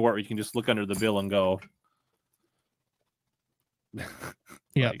like the wiggle wart where you can just look under the bill and go.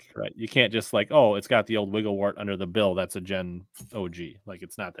 Yeah. Right. You can't just like, oh, it's got the old wiggle wart under the bill. That's a Gen OG. Like,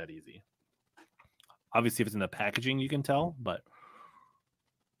 it's not that easy. Obviously, if it's in the packaging, you can tell, but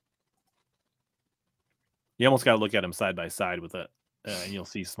you almost got to look at them side by side with it, and you'll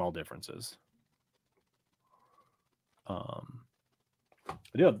see small differences. I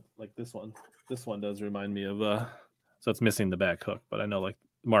do have, like, this one. This one does remind me of so it's missing the back hook, but I know, like,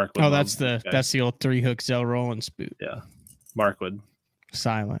 Mark would. Oh, that's the old 3-hook Zell roll and spoot. Yeah, Mark would.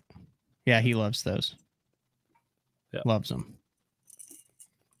 Silent. Yeah, he loves those. Yeah, loves them.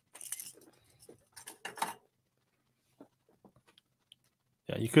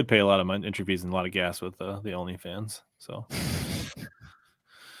 Yeah, you could pay a lot of money, entry fees and a lot of gas with the OnlyFans. So,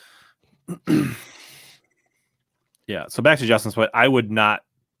 yeah. So back to Justin's point, I would not.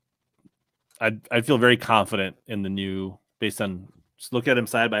 I'd feel very confident in the new, based on just look at them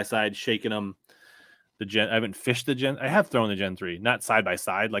side by side, shaking them. The Gen, I haven't fished the Gen. I have thrown the Gen 3, not side by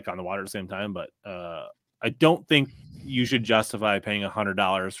side, like on the water at the same time. But I don't think you should justify paying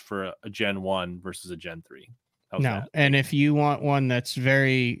 $100 for a Gen 1 versus a Gen 3. How's no, that? And if you want one that's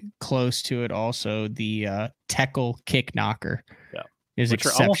very close to it, also the Teckle Kick Knocker, is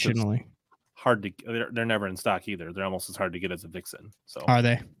exceptionally hard to. They're never in stock either. They're almost as hard to get as a Vixen. So are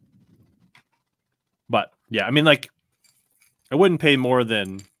they? But yeah, I mean, like, I wouldn't pay more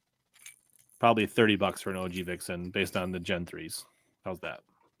than probably $30 for an OG Vixen based on the Gen 3s. How's that?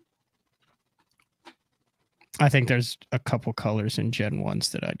 I think there's a couple colors in Gen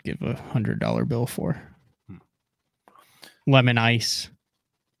 1s that I'd give $100 bill for. Lemon Ice.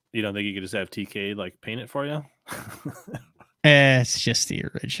 You don't think you could just have TK like paint it for you? It's just the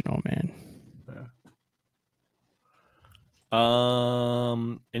original, man.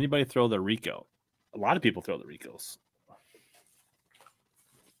 Yeah. Anybody throw the Rico? A lot of people throw the Ricos.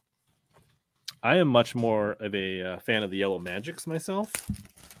 I am much more of a fan of the Yellow Magics myself,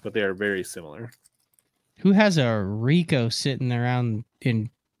 but they are very similar. Who has a Rico sitting around in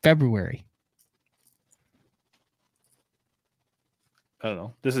February? I don't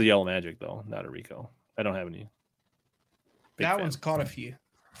know. This is Yellow Magic though, not a Rico. I don't have any. That one's caught a few.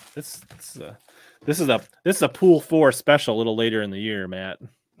 This is a pool 4 special a little later in the year, Matt.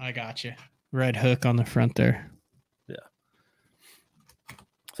 I got you. Red hook on the front there. Yeah.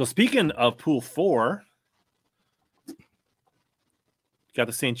 So speaking of pool 4, got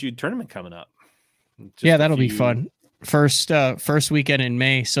the St. Jude tournament coming up. Yeah, that'll be fun. First weekend in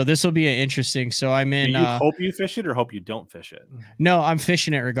May. So this will be interesting. So I'm in. Do you hope you fish it or hope you don't fish it? No, I'm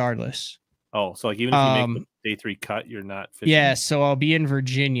fishing it regardless. Oh, so like even if you make the day 3 cut, you're not fishing? Yeah, so I'll be in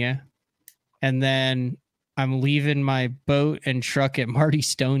Virginia, and then I'm leaving my boat and truck at Marty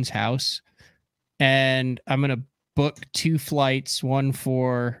Stone's house, and I'm going to book 2 flights, one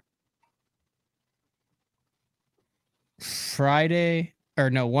for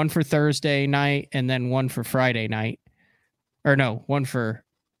one for Thursday night, and then one for Friday night. Or no, one for...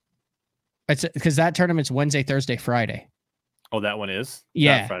 It's because that tournament's Wednesday, Thursday, Friday. Oh, that one is?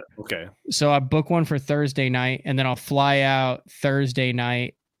 Yeah. Okay. So I book one for Thursday night, and then I'll fly out Thursday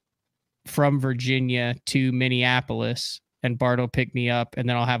night from Virginia to Minneapolis, and Bart will pick me up, and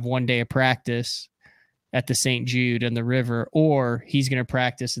then I'll have 1 day of practice at the St. Jude and the river, or he's going to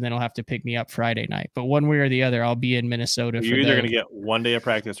practice, and then he'll have to pick me up Friday night. But one way or the other, I'll be in Minnesota. You're either going to get 1 day of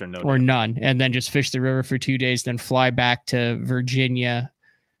practice or no, or none, and then just fish the river for 2 days, then fly back to Virginia,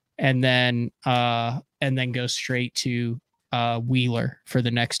 and then go straight to Wheeler for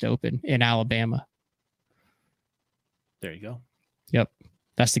the next Open in Alabama. There you go. Yep.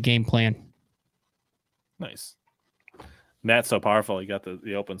 That's the game plan. Nice. Matt's so powerful. He got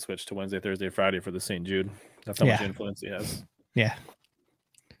the Open switch to Wednesday, Thursday, Friday for the St. Jude. That's how much influence he has. Yeah.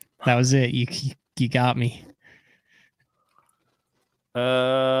 That was it. You got me.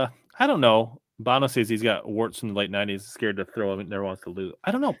 I don't know. Bono says he's got warts from the late 90s, scared to throw him and never wants to lose.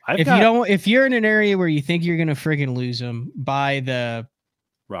 I don't know. If you're in an area where you think you're gonna friggin' lose them, buy the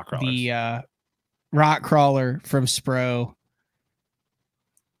rock crawlers. The rock crawler from Spro.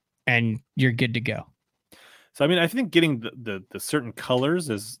 and you're good to go. So I mean, I think getting the certain colors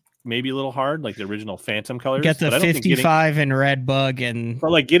is maybe a little hard, like the original Phantom colors. Get the but I don't 55 and red bug, and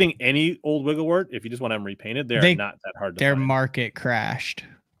but like getting any old Wigglewort, if you just want them repainted, they are not that hard to their find. market crashed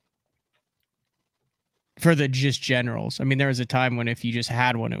for the just generals. I mean, there was a time when if you just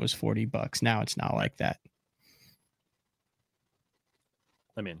had one, it was $40. Now it's not like that.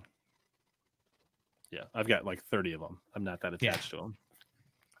 I mean, yeah, I've got like 30 of them. I'm not that attached to them.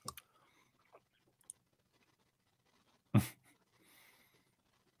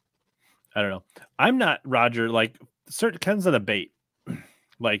 I don't know. I'm not Roger. Like certain kinds of the bait,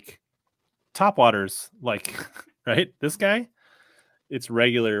 like Topwaters, like right. This guy, it's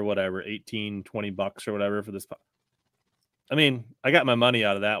regular, whatever, $18-20 or whatever for this. I mean, I got my money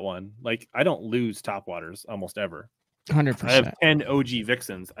out of that one. Like I don't lose Topwaters almost ever. 100%. I have 10 OG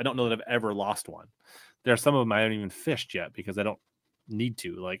Vixens. I don't know that I've ever lost one. There are some of them I haven't even fished yet because I don't need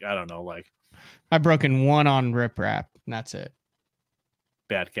to. Like I don't know. Like I've broken one on Rip Rap, and that's it.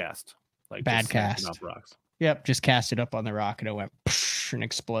 Bad cast. Like bad cast. Off rocks. Yep, just cast it up on the rock and it went and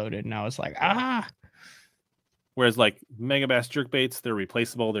exploded, and I was like, ah. Whereas like Mega Bass jerkbaits, they're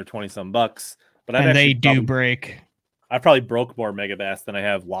replaceable. They're $20-some. But they do break. I probably broke more Mega Bass than I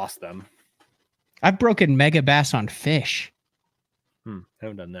have lost them. I've broken Mega Bass on fish.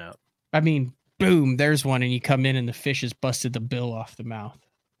 Haven't done that. I mean, boom, there's one, and you come in and the fish has busted the bill off the mouth.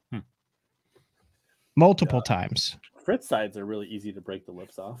 Multiple times. Fritz sides are really easy to break the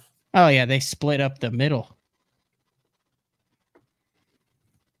lips off. Oh yeah, they split up the middle.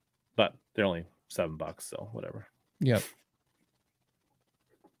 But they're only $7, so whatever. Yep.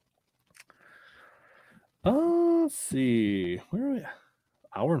 Let's see. Where are we?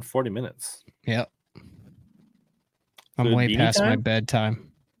 Hour and 40 minutes. Yep. I'm way past my bedtime.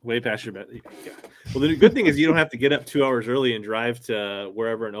 Way past your bed. Yeah. Well, the good thing is you don't have to get up 2 hours early and drive to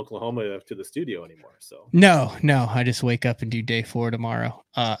wherever in Oklahoma to the studio anymore. So no, I just wake up and do day 4 tomorrow.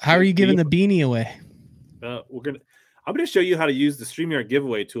 How are you giving the beanie away? I'm gonna show you how to use the StreamYard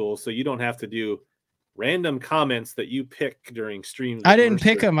giveaway tool so you don't have to do random comments that you pick during streams. I didn't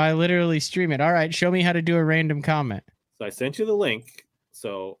pick them. I literally stream it. All right, show me how to do a random comment. So I sent you the link.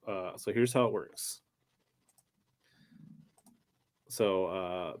 So here's how it works.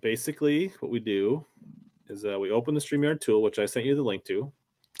 So basically what we do is we open the StreamYard tool, which I sent you the link to.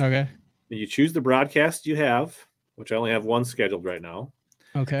 Okay. Then you choose the broadcast you have, which I only have one scheduled right now.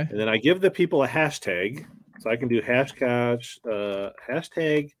 Okay. And then I give the people a hashtag. So I can do hashtag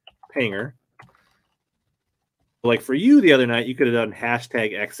Panger. Like for you the other night, you could have done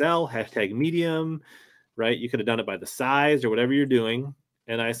hashtag XL, hashtag medium, right? You could have done it by the size or whatever you're doing.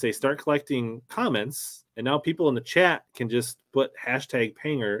 And I say start collecting comments. And now people in the chat can just put hashtag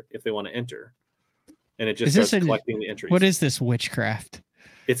Panger if they want to enter. And it just starts collecting the entries. What is this witchcraft?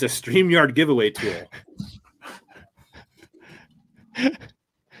 It's a StreamYard giveaway tool.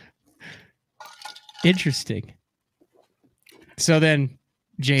 Interesting. So then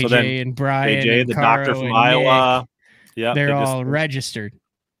JJ and Brian JJ, and the Caro doctor from and Iowa. Nick, yeah, they're all registered.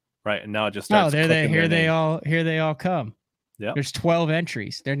 Right. And now it just starts. Here they all come. Yeah. There's 12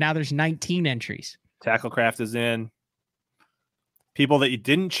 entries. There's 19 entries. Tacklecraft is in. People that you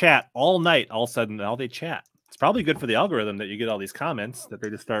didn't chat all night, all of a sudden now they chat. It's probably good for the algorithm that you get all these comments that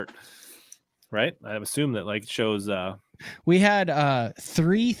they just start. Right. I assume that like shows. We had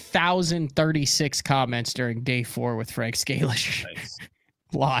 3,036 comments during day 4 with Frank Scalish. Nice.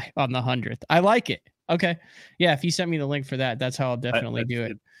 Lie on the 100th. I like it. Okay. Yeah. If you sent me the link for that, that's how I'll definitely do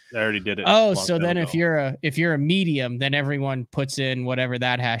it. I already did it. Oh, so then if you're a medium, then everyone puts in whatever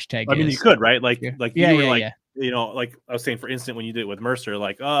that hashtag is. I mean, you could, right? Like you were like, yeah. You know, like I was saying, for instance, when you did it with Mercer,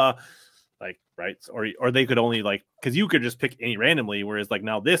 like right, or they could only like, because you could just pick any randomly, whereas like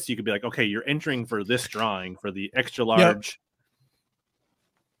now this, you could be like, okay, you're entering for this drawing for the extra large,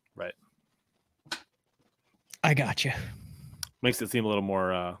 right? I got you. Makes it seem a little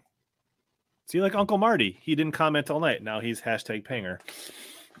more. See, like Uncle Marty, he didn't comment all night. Now he's hashtag Panger.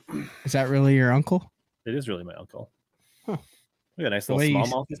 Is that really your uncle? It is really my uncle. Huh. We got a nice little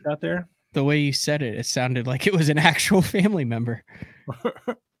smallmouth he's got there. The way you said it, it sounded like it was an actual family member.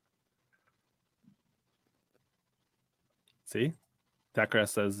 See? Takra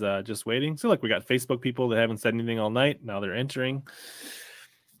says, just waiting. So, look, we got Facebook people that haven't said anything all night. Now they're entering.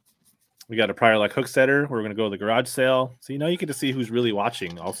 We got a prior like hook setter. We're going to go to the garage sale. See, now you get to see who's really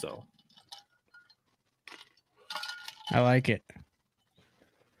watching also. I like it.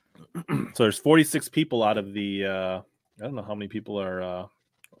 So there's 46 people out of the, I don't know how many people are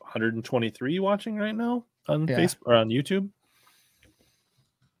 123 watching right now on Facebook or on YouTube.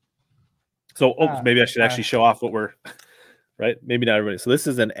 So maybe I should actually show off what we're right? Maybe not everybody. So this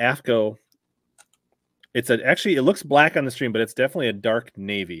is an AFCO. Actually, it looks black on the stream, but it's definitely a dark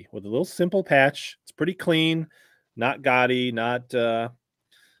navy with a little simple patch. It's pretty clean, not gaudy, not, it's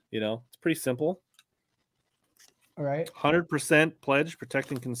pretty simple. All right. 100% pledge,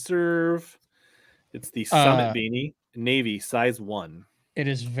 protect and conserve. It's the Summit beanie, navy, size 1. It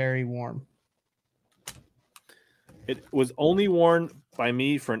is very warm. It was only worn by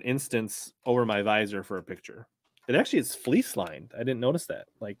me for an instance over my visor for a picture. It actually is fleece lined. I didn't notice that.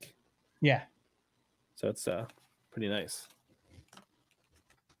 Yeah. So it's pretty nice.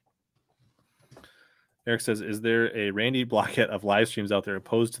 Eric says, is there a Randy Blockhead of live streams out there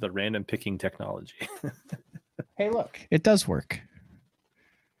opposed to the random picking technology? Hey, look. It does work.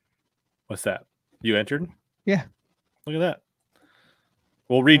 What's that? You entered? Yeah. Look at that.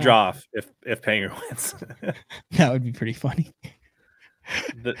 We'll redraw off if Pangrac wins. That would be pretty funny.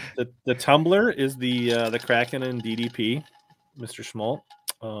 The tumbler is the Kraken and DDP, Mr. Schmolt.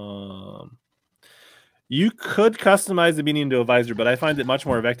 You could customize the beanie into a visor, but I find it much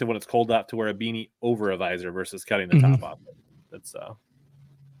more effective when it's cold out to wear a beanie over a visor versus cutting the top off. That's all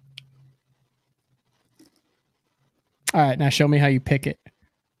right. Now show me how you pick it.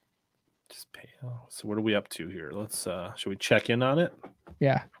 Just pay. So what are we up to here? Let's should we check in on it?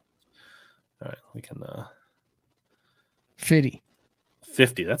 Yeah. All right, we can 50.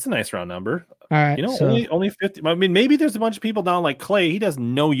 50. That's a nice round number. All right. Only 50. I mean, maybe there's a bunch of people down like Clay. He has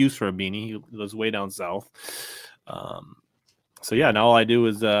no use for a beanie. He lives way down south. So yeah, now all I do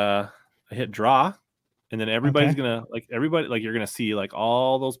is I hit draw, and then everybody's gonna you're gonna see like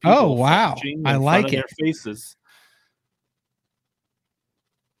all those people. Oh wow, I like it. Their faces.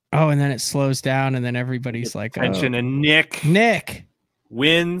 Oh, and then it slows down, and then everybody's like, attention. And Nick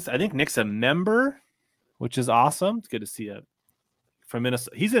wins. I think Nick's a member, which is awesome. It's good to see it from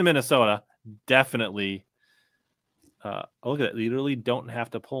Minnesota. He's in Minnesota. Definitely. Look at it. Literally don't have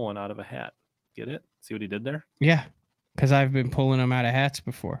to pull one out of a hat. Get it? See what he did there? Yeah. Because I've been pulling them out of hats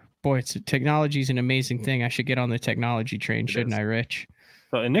before. Boy, technology is an amazing thing. I should get on the technology train, shouldn't I, Rich?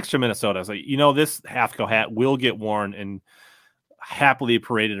 So, and Nick's from Minnesota. So, this Halfco hat will get worn and happily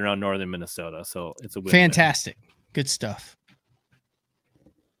paraded around northern Minnesota. So it's a win. Fantastic. Good stuff.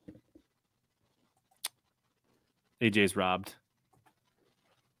 AJ's robbed.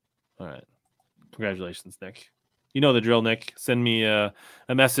 All right. Congratulations, Nick. You know the drill, Nick. Send me a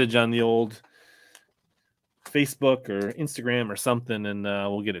message on the old Facebook or Instagram or something, and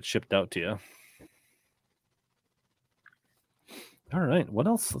we'll get it shipped out to you. All right. What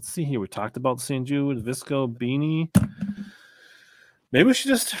else? Let's see here. We talked about St. Jude, Visco, beanie. Maybe we should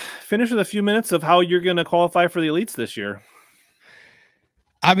just finish with a few minutes of how you're going to qualify for the elites this year.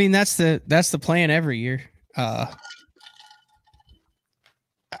 I mean, that's the plan every year. I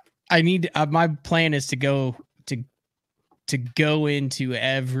need my plan is to go into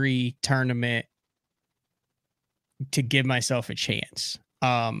every tournament to give myself a chance.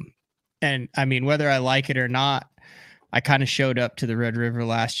 And I mean, whether I like it or not, I kind of showed up to the Red River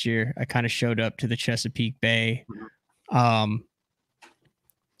last year. I kind of showed up to the Chesapeake Bay.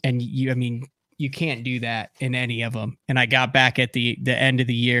 And you can't do that in any of them. And I got back at the end of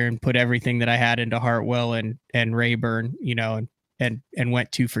the year and put everything that I had into Hartwell and Rayburn, and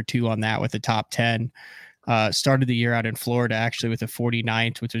went 2 for 2 on that with the top 10. Started the year out in Florida, actually, with a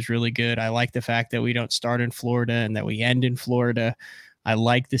 49th, which was really good. I like the fact that we don't start in Florida and that we end in Florida. I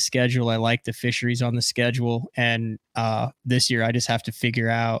like the schedule. I like the fisheries on the schedule. And this year, I just have to figure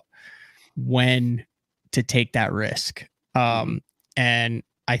out when to take that risk. And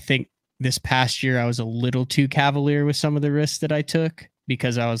I think this past year, I was a little too cavalier with some of the risks that I took,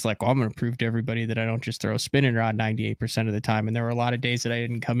 because I was like, well, I'm going to prove to everybody that I don't just throw a spinning rod 98% of the time. And there were a lot of days that I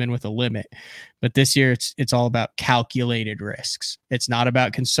didn't come in with a limit. But this year, it's all about calculated risks. It's not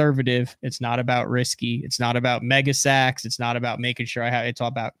about conservative. It's not about risky. It's not about mega sacks. It's not about making sure it's all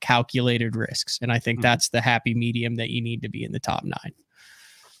about calculated risks. And I think that's the happy medium that you need to be in the top 9.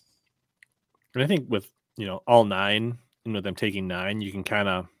 And I think with, all 9, and with them taking 9, you can kind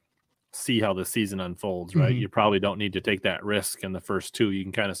of see how the season unfolds, right? You probably don't need to take that risk in the first 2. You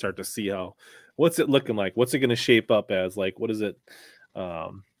can kind of start to see what's it looking like? What's it going to shape up as? Like, what is it?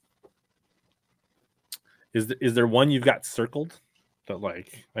 Is there one you've got circled? But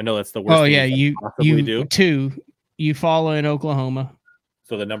I know that's the worst. Oh yeah, you do 2. You follow in Oklahoma.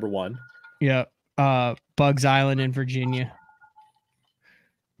 So the number 1. Yeah. Bugs Island in Virginia.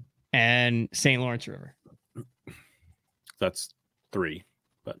 And St. Lawrence River. That's 3.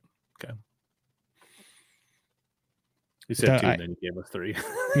 Okay. You said 2, and then you gave us 3.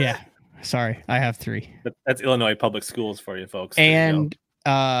 Yeah. Sorry. I have 3. That's Illinois public schools for you folks. And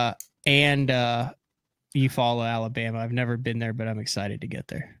Eufaula, Alabama. I've never been there, but I'm excited to get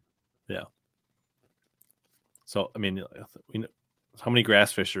there. Yeah. So I mean, how many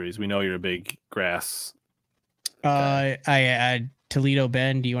grass fisheries? We know you're a big grass guy. I Toledo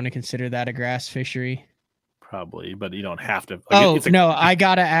Bend. Do you want to consider that a grass fishery? Probably, but you don't have to. Like, no, I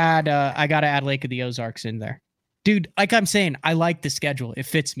gotta add Lake of the Ozarks in there, dude. Like I'm saying, I like the schedule. It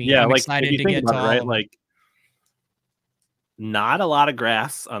fits me. Yeah, I'm like excited to get to all right? of Like, not a lot of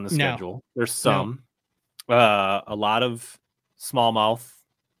grass on the schedule. No. There's some, a lot of smallmouth.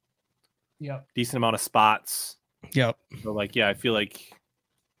 Yep. Decent amount of spots. Yep. So like, yeah, I feel like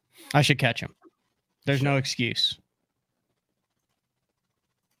I should catch him. There's no excuse.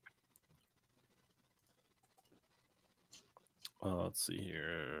 Let's see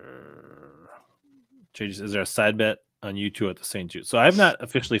here. Is there a side bet on you two at the St. Jude? So I have not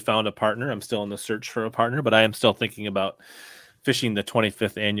officially found a partner. I'm still in the search for a partner, but I am still thinking about fishing the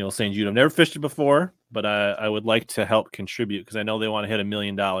 25th annual St. Jude. I've never fished it before, but I would like to help contribute because I know they want to hit $1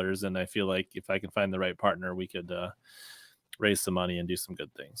 million, and I feel like if I can find the right partner, we could raise some money and do some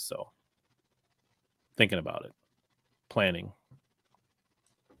good things. So thinking about it, planning.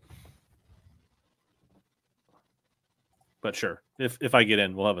 But sure, if I get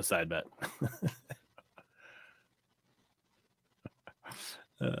in, we'll have a side bet.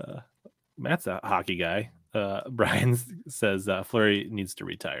 Matt's a hockey guy. Brian says Fleury needs to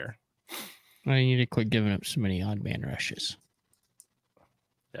retire. I need to quit giving up so many odd man rushes.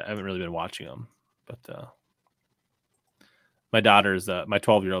 Yeah, I haven't really been watching them, but my daughter's my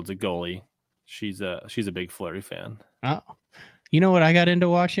 12-year-old's a goalie. She's a big Fleury fan. Oh, you know what I got into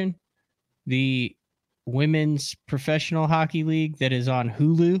watching? The women's professional hockey league that is on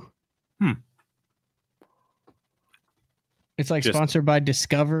Hulu. It's like sponsored by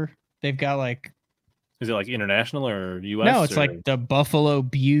Discover. They've got like, is it like international or US? No, it's like the Buffalo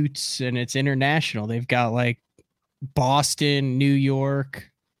Buttes, and it's international. They've got like Boston, New York,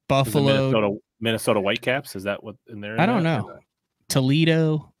 Buffalo, Minnesota Whitecaps. Is that what in there? I don't know.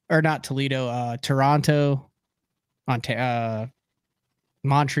 Toledo, or not Toledo, Toronto,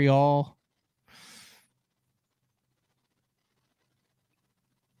 Montreal.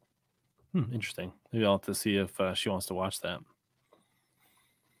 Interesting. Maybe I'll have to see if she wants to watch that.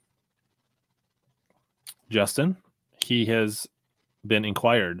 Justin, he has been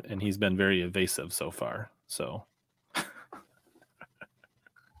inquired, and he's been very evasive so far. So,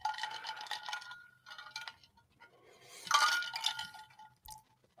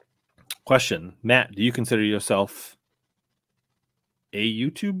 question, Matt, do you consider yourself a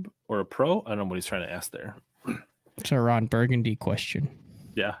YouTube or a pro? I don't know what he's trying to ask there. It's a Ron Burgundy question.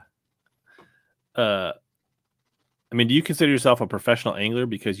 Yeah. I mean, do you consider yourself a professional angler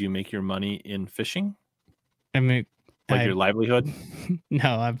because you make your money in fishing? I mean, like your livelihood? No,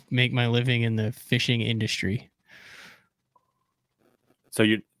 I make my living in the fishing industry. So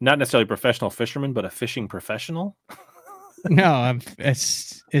you're not necessarily a professional fisherman, but a fishing professional? No,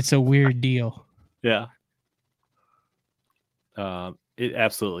 it's a weird deal. Yeah. It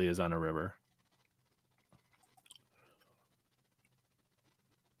absolutely is on a river.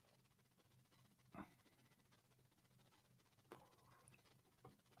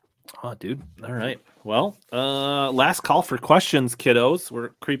 Oh, dude. All right. Well, last call for questions, kiddos. We're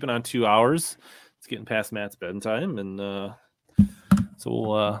creeping on 2 hours. It's getting past Matt's bedtime, and so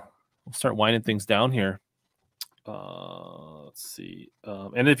we'll start winding things down here. Let's see.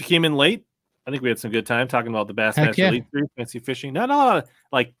 And if you came in late, I think we had some good time talking about the Bassmaster Elite Series, fancy fishing. Not a lot of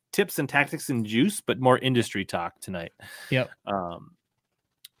like tips and tactics and juice, but more industry talk tonight. Yep.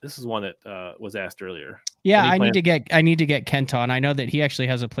 This is one that was asked earlier. Yeah, I need to get Kent on. I know that he actually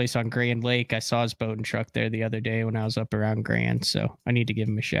has a place on Grand Lake. I saw his boat and truck there the other day when I was up around Grand, so I need to give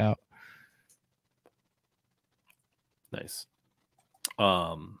him a shout. Nice.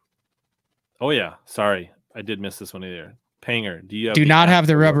 Oh yeah, sorry, I did miss this one either. Panger, do not have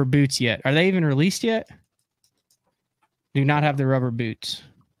the rubber boots yet? Are they even released yet? Do not have the rubber boots.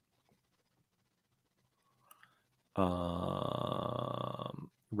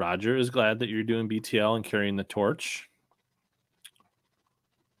 Roger is glad that you're doing BTL and carrying the torch.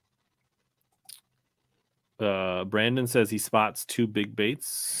 Brandon says he spots 2 big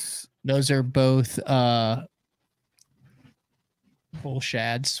baits. Those are both bull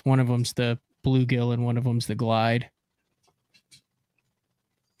shads. One of them's the bluegill and one of them's the glide.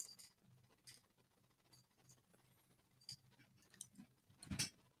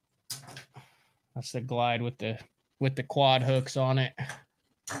 That's the glide with the quad hooks on it.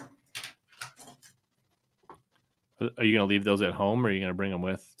 Are you going to leave those at home, or are you going to bring them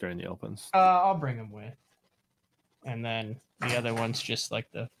with during the opens? I'll bring them with. And then the other one's just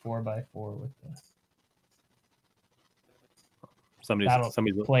like the 4x4 with the That'll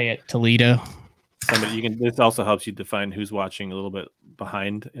somebody's play at Toledo. Somebody you can. This also helps you define who's watching a little bit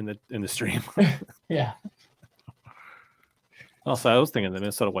behind in the stream. Yeah. Also, I was thinking the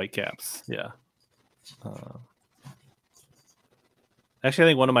Minnesota Whitecaps. Yeah. Actually, I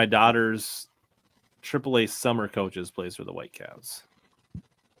think one of my daughter's AAA summer coaches plays for the Whitecaps.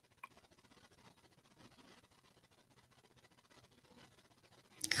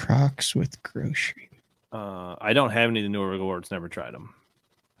 Crocs with grocery. I don't have any of the newer rewards. Never tried them.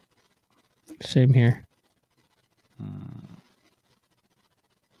 Same here.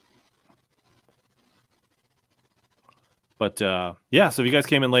 But yeah, so if you guys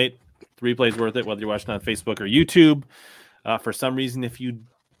came in late, the replay's worth it, whether you're watching on Facebook or YouTube. For some reason, if you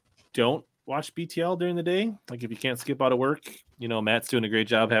don't watch BTL during the day, like if you can't skip out of work, you know, Matt's doing a great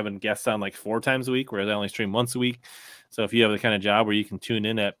job having guests on like 4 times a week, whereas I only stream once a week. So if you have the kind of job where you can tune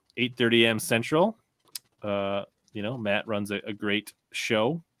in at 8:30 a.m. Central, you know, Matt runs a great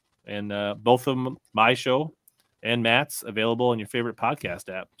show. And both of them, my show and Matt's, available on your favorite podcast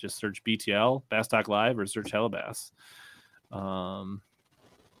app. Just search BTL, Bass Talk Live, or search HellaBass.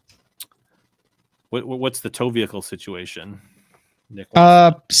 What's the tow vehicle situation, Nick?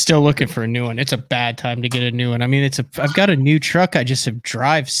 Still looking for a new one. It's a bad time to get a new one. I mean, I've got a new truck. I just have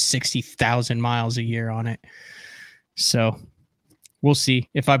drive 60,000 miles a year on it. So we'll see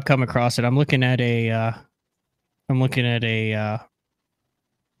if I've come across it. I'm looking at a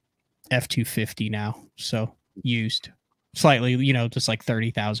F-250 now. So used slightly, you know, just like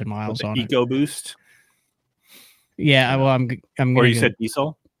 30,000 miles on it. EcoBoost. Yeah. Well, I'm or you said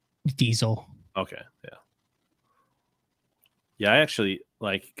diesel? Diesel. Okay. Yeah. Yeah. I actually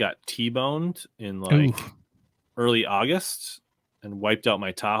got T-boned in early August and wiped out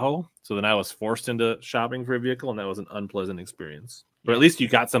my Tahoe. So then I was forced into shopping for a vehicle, and that was an unpleasant experience. But at least you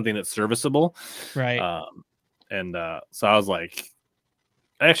got something that's serviceable. Right. So I was like,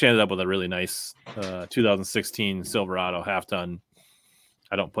 I actually ended up with a really nice 2016 Silverado half-ton.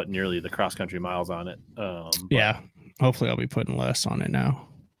 I don't put nearly the cross-country miles on it. Yeah. Hopefully I'll be putting less on it now.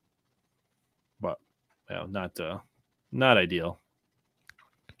 But yeah, not ideal.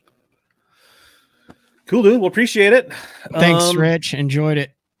 Cool, dude. We'll appreciate it. Thanks, Rich. Enjoyed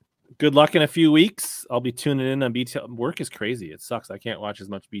it. Good luck in a few weeks. I'll be tuning in on BTL. Work is crazy. It sucks. I can't watch as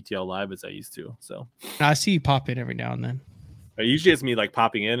much BTL live as I used to. So I see you pop in every now and then. Usually it's me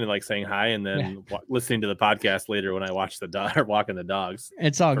popping in and saying hi, and then listening to the podcast later when I watch the dog or walking the dogs.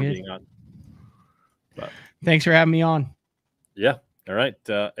 It's all good. But thanks for having me on. Yeah. All right.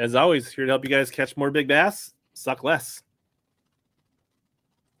 As always, here to help you guys catch more big bass. Suck less.